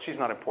vessel. She's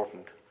not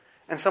important.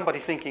 And somebody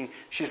thinking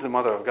she's the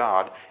Mother of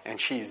God and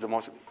she's the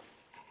most...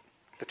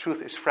 The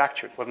truth is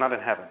fractured. Well, not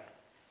in heaven.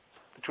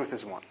 The truth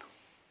is one.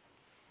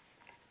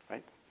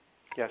 Right?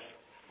 Yes?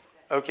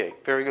 Okay,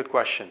 very good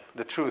question.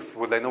 The truth,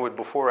 will I know it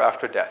before or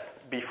after death?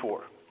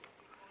 Before.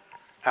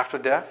 After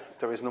death,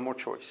 there is no more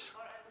choice.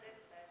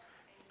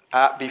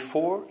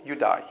 Before you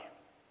die.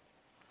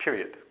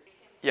 Period.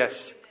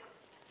 Yes.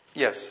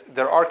 Yes.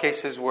 There are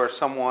cases where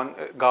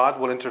God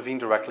will intervene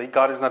directly.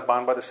 God is not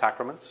bound by the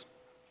sacraments.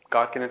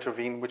 God can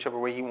intervene whichever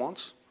way He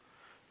wants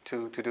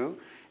to do.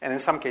 And in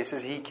some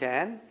cases, He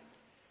can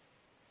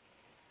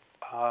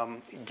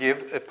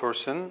give a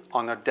person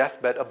on their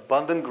deathbed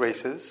abundant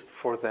graces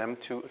for them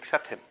to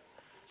accept Him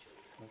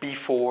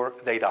before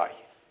they die.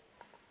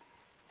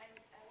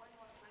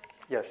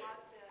 Yes.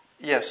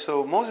 Yes,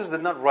 so Moses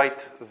did not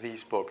write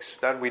these books.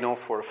 That we know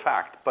for a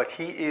fact. But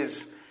he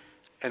is,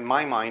 in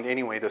my mind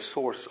anyway, the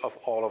source of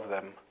all of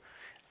them.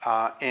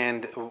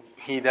 And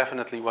he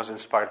definitely was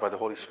inspired by the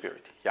Holy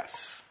Spirit.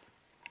 Yes.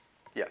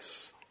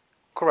 Yes.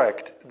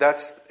 Correct.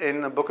 That's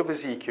in the book of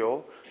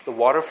Ezekiel, the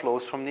water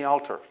flows from the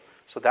altar.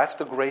 So that's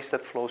the grace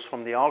that flows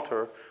from the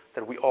altar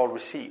that we all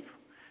receive,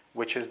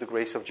 which is the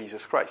grace of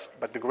Jesus Christ.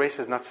 But the grace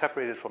is not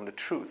separated from the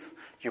truth.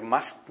 You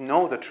must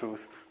know the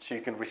truth so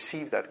you can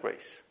receive that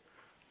grace.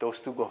 Those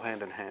two go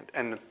hand in hand.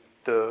 And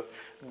the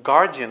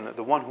guardian,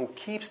 the one who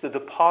keeps the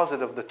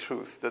deposit of the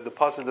truth, the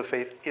deposit of the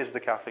faith, is the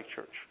Catholic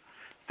Church.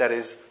 That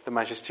is the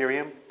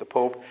magisterium, the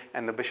Pope,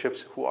 and the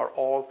bishops, who are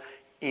all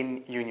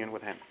in union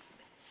with him.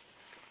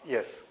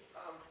 Yes?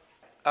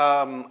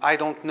 I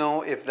don't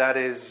know if that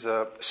is...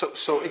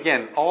 So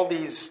again, all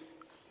these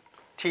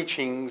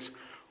teachings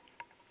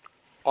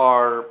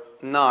are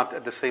not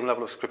at the same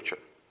level of Scripture,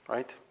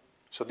 right?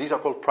 So these are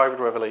called private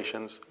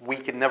revelations. We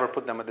can never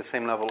put them at the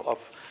same level of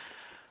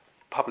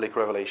public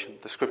revelation,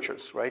 the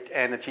Scriptures, right?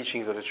 And the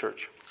teachings of the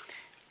Church.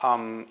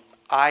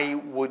 I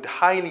would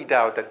highly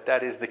doubt that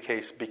that is the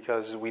case,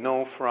 because we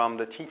know from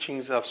the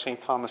teachings of St.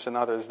 Thomas and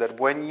others that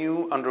when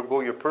you undergo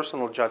your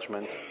personal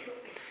judgment,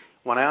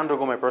 when I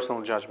undergo my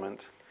personal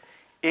judgment,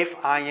 if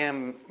I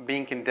am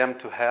being condemned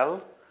to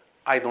hell,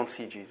 I don't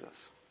see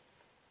Jesus.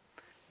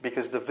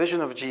 Because the vision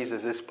of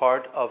Jesus is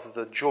part of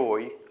the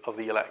joy of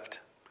the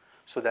elect.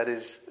 So that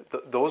is,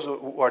 those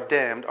who are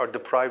damned are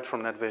deprived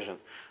from that vision.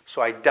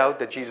 So I doubt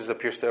that Jesus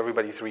appears to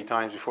everybody 3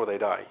 times before they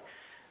die.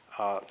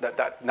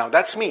 Now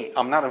that's me.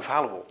 I'm not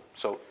infallible.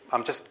 So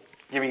I'm just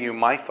giving you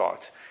my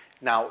thought.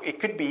 Now it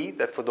could be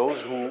that for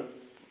those who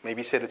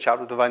maybe say the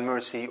child of divine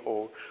mercy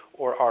or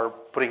are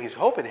putting his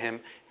hope in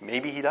him,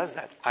 maybe he does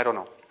that. I don't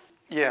know.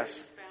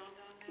 Yes.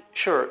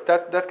 Sure.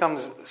 That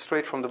comes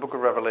straight from the book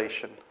of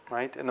Revelation,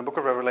 right? In the book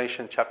of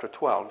Revelation, chapter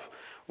 12,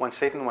 when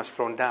Satan was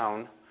thrown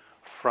down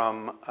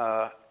from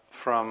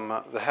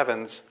the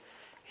heavens,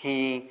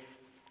 he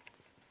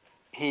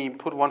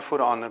put one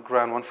foot on the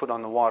ground, one foot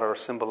on the water,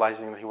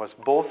 symbolizing that he was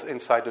both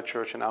inside the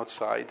church and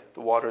outside.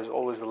 The water is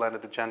always the land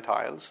of the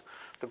Gentiles.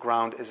 The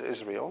ground is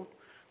Israel.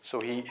 So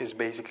he is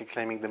basically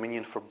claiming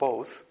dominion for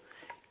both.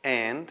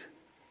 And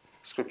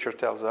Scripture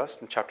tells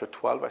us in chapter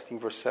 12, I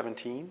think verse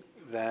 17,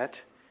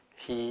 that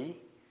he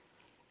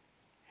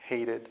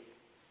hated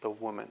the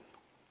woman.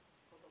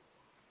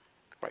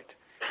 Right.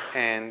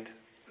 And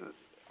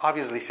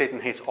obviously Satan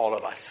hates all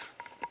of us.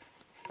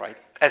 Right.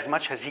 As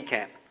much as he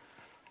can.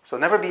 So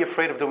never be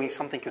afraid of doing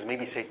something because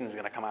maybe Satan is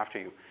going to come after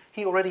you.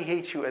 He already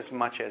hates you as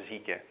much as he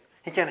can.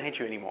 He can't hate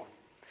you anymore.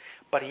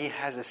 But he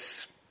has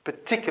this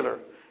particular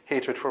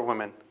hatred for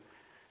women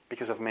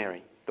because of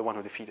Mary, the one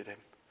who defeated him.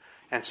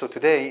 And so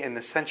today, in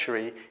this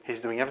century,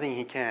 he's doing everything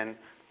he can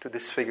to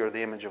disfigure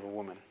the image of a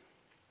woman.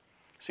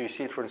 So you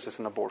see it, for instance,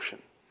 in abortion,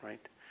 right?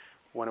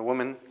 When a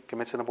woman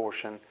commits an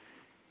abortion,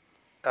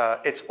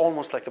 it's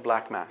almost like a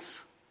black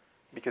mass.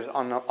 Because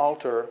on the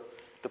altar,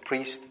 the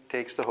priest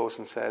takes the host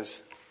and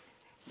says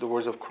the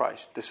words of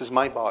Christ, "This is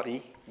my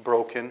body,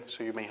 broken,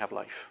 so you may have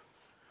life."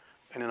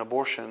 And in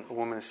abortion, a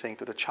woman is saying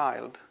to the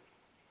child,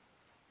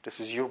 "This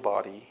is your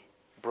body,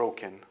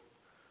 broken,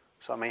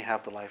 so I may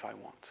have the life I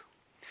want."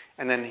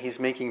 And then he's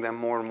making them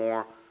more and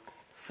more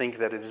think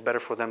that it is better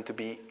for them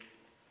to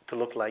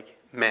look like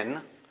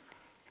men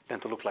than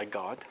to look like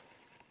God.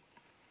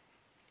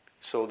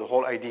 So the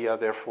whole idea,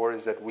 therefore,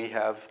 is that we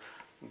have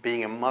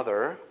being a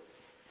mother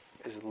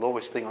is the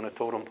lowest thing on a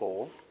totem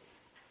pole.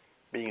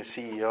 Being a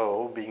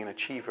CEO, being an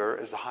achiever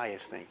is the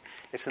highest thing.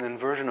 It's an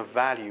inversion of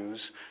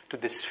values to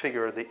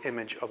disfigure the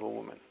image of a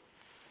woman.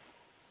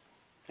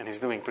 And he's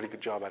doing a pretty good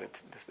job at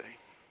it this day.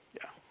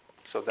 Yeah.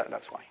 So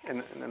that's why,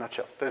 in a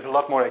nutshell. There's a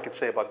lot more I could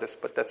say about this,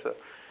 but that's in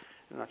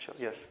a nutshell.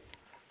 Yes.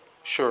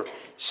 Sure.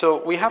 So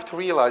we have to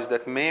realize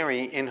that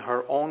Mary, in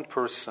her own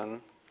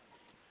person,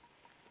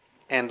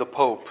 and the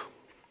Pope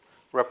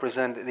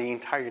represent the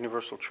entire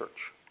universal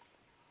church.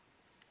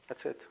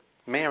 That's it.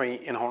 Mary,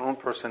 in her own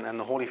person, and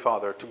the Holy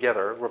Father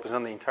together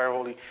represent the entire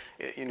Holy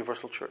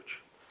Universal Church.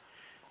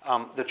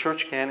 The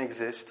church can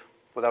exist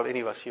without any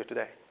of us here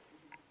today.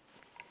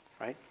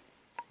 Right?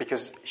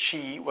 Because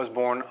she was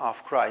born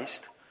of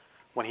Christ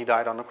when he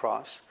died on the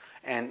cross.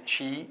 And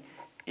she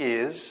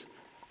is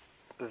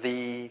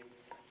this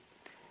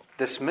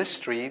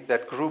mystery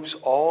that groups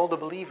all the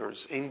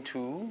believers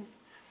into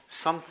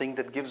something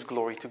that gives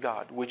glory to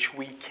God, which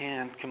we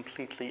can't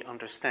completely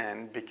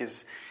understand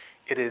because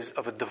it is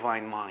of a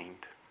divine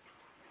mind,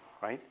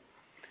 right?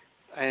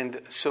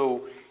 And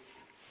so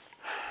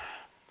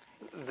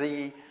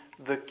the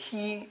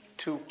key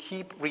to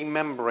keep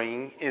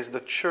remembering is the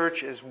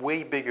church is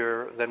way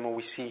bigger than what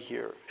we see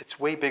here. It's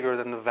way bigger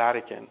than the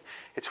Vatican.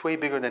 It's way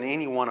bigger than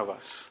any one of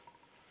us.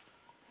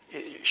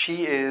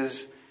 She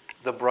is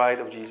the bride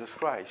of Jesus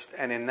Christ.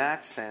 And in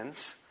that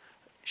sense,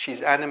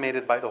 she's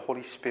animated by the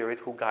Holy Spirit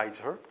who guides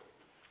her.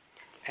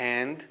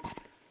 And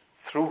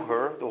through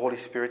her, the Holy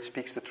Spirit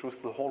speaks the truth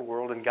to the whole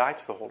world and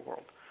guides the whole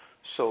world.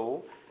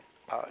 So,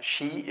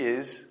 she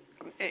is...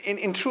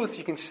 In truth,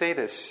 you can say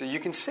this. You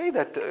can say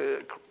that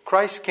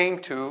Christ came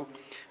to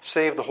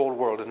save the whole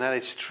world, and that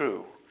is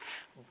true.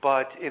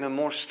 But in a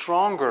more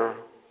stronger...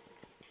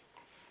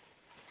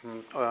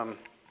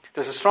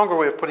 there's a stronger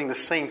way of putting the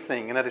same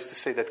thing, and that is to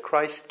say that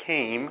Christ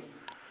came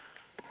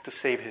to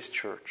save his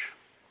church.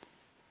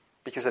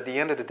 Because at the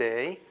end of the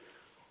day,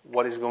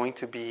 what is going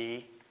to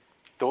be...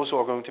 Those who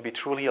are going to be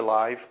truly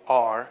alive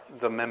are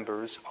the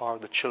members, are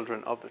the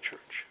children of the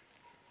church.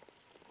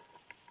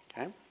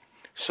 Okay?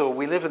 So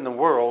we live in the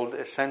world,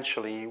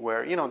 essentially,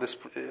 where, this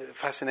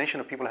fascination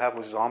that people have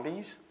with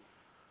zombies,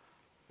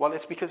 Well,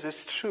 it's because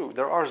it's true.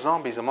 There are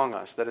zombies among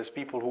us. That is,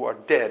 people who are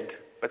dead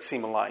but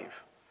seem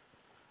alive.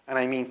 And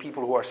I mean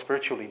people who are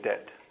spiritually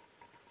dead.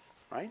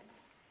 Right?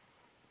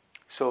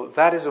 So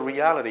that is a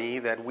reality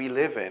that we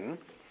live in.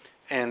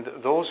 And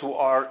those who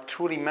are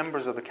truly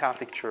members of the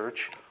Catholic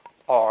Church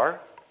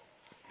are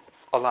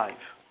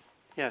alive.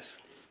 Yes.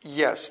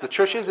 Yes, the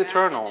church is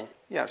eternal.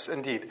 Yes,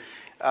 indeed.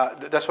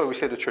 That's why we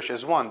say the church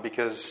is one,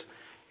 because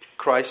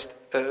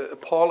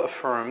Paul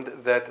affirmed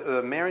that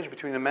the marriage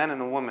between a man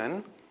and a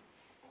woman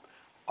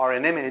are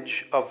an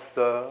image of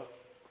the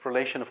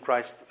relation of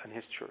Christ and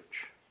his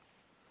church.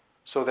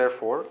 So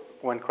therefore,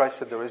 when Christ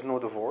said there is no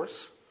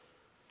divorce,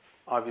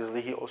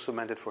 obviously he also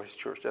meant it for his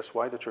church. That's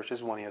why the church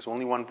is one. He has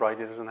only one bride.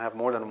 He doesn't have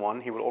more than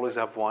one. He will always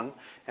have one.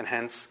 And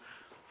hence,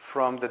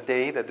 from the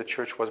day that the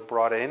church was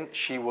brought in,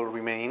 she will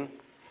remain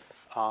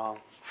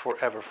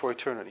forever, for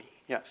eternity.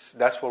 Yes,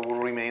 that's what will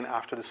remain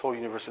after this whole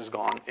universe is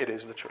gone. It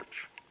is the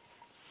church.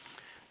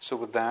 So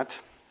with that,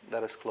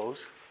 let us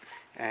close,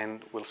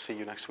 and we'll see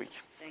you next week.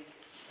 Thank you.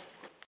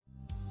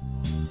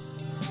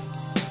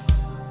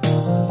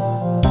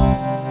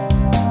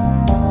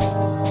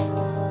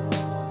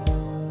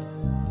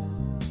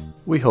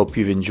 We hope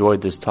you've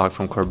enjoyed this talk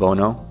from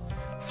Corbono.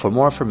 For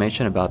more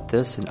information about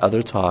this and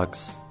other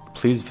talks,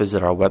 please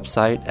visit our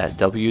website at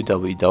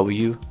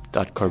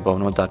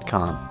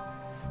www.corbono.com.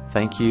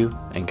 Thank you,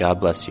 and God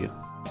bless you.